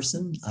classics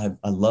person.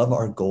 I love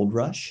our Gold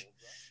Rush.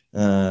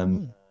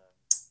 For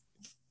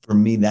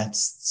me,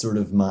 that's sort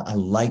of I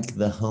like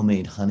the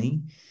homemade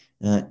honey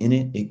in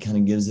it. It kind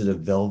of gives it a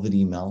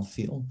velvety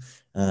mouthfeel.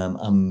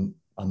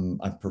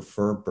 I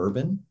prefer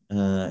bourbon.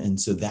 And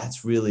so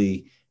that's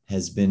really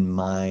has been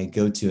my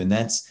go-to. And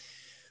that's,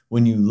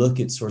 when you look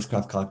at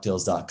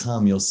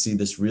sourcecraftcocktails.com, you'll see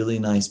this really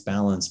nice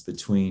balance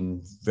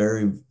between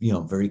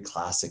very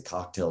classic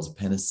cocktails, a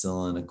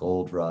penicillin, a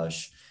Gold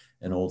Rush,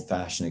 an old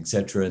fashioned, et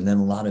cetera. And then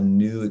a lot of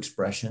new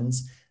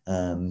expressions.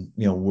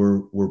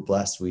 We're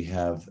blessed. We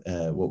have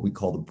what we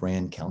call the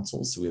brand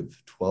councils. So we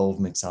have 12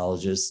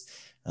 mixologists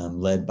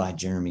led by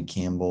Jeremy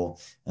Campbell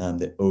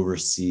that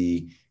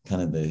oversee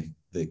kind of the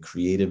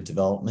creative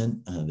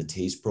development, the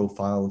taste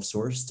profile of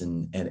Sourced.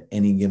 And at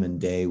any given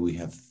day, we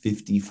have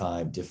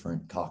 55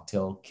 different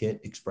cocktail kit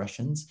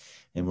expressions.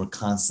 And we're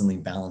constantly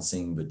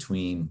balancing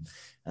between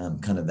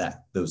kind of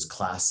those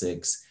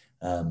classics,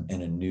 and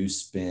a new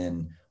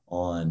spin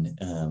on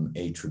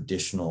a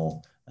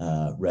traditional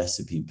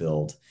recipe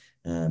build.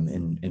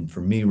 And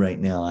for me right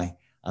now,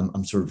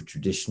 I'm sort of a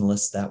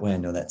traditionalist that way. I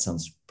know that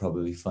sounds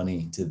probably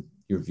funny to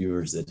your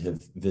viewers that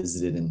have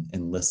visited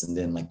and listened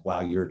in, like, wow,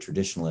 you're a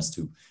traditionalist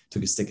who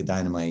took a stick of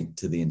dynamite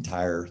to the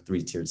entire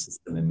 3-tiered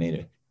system and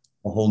made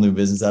a whole new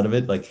business out of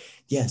it. Like,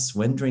 yes,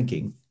 when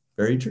drinking,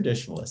 very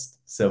traditionalist.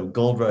 So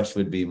Gold Rush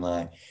would be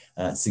my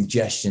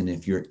suggestion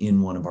if you're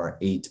in one of our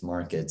 8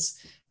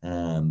 markets.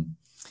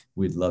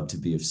 We'd love to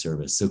be of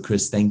service. So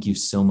Chris, thank you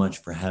so much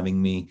for having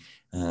me.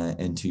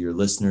 And to your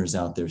listeners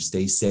out there,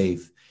 stay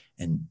safe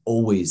and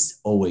always,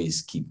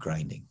 always keep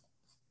grinding.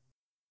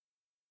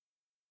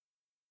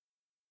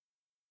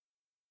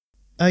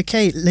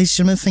 Okay, ladies and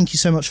gentlemen, thank you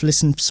so much for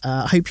listening.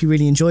 I hope you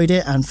really enjoyed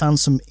it and found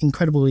some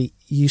incredibly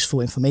useful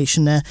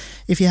information there.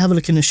 If you have a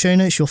look in the show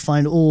notes, you'll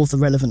find all of the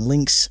relevant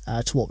links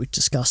to what we've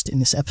discussed in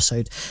this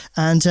episode.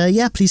 And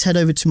please head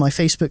over to my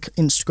Facebook,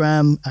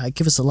 Instagram,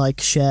 give us a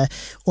like, share,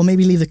 or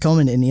maybe leave a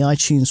comment in the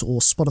iTunes or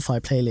Spotify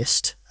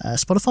playlist.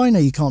 Spotify, no,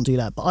 you can't do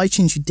that, but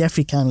iTunes, you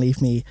definitely can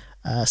leave me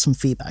some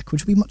feedback,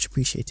 which would be much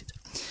appreciated.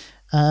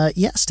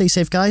 Stay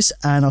safe, guys,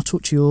 and I'll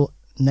talk to you all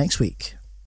next week.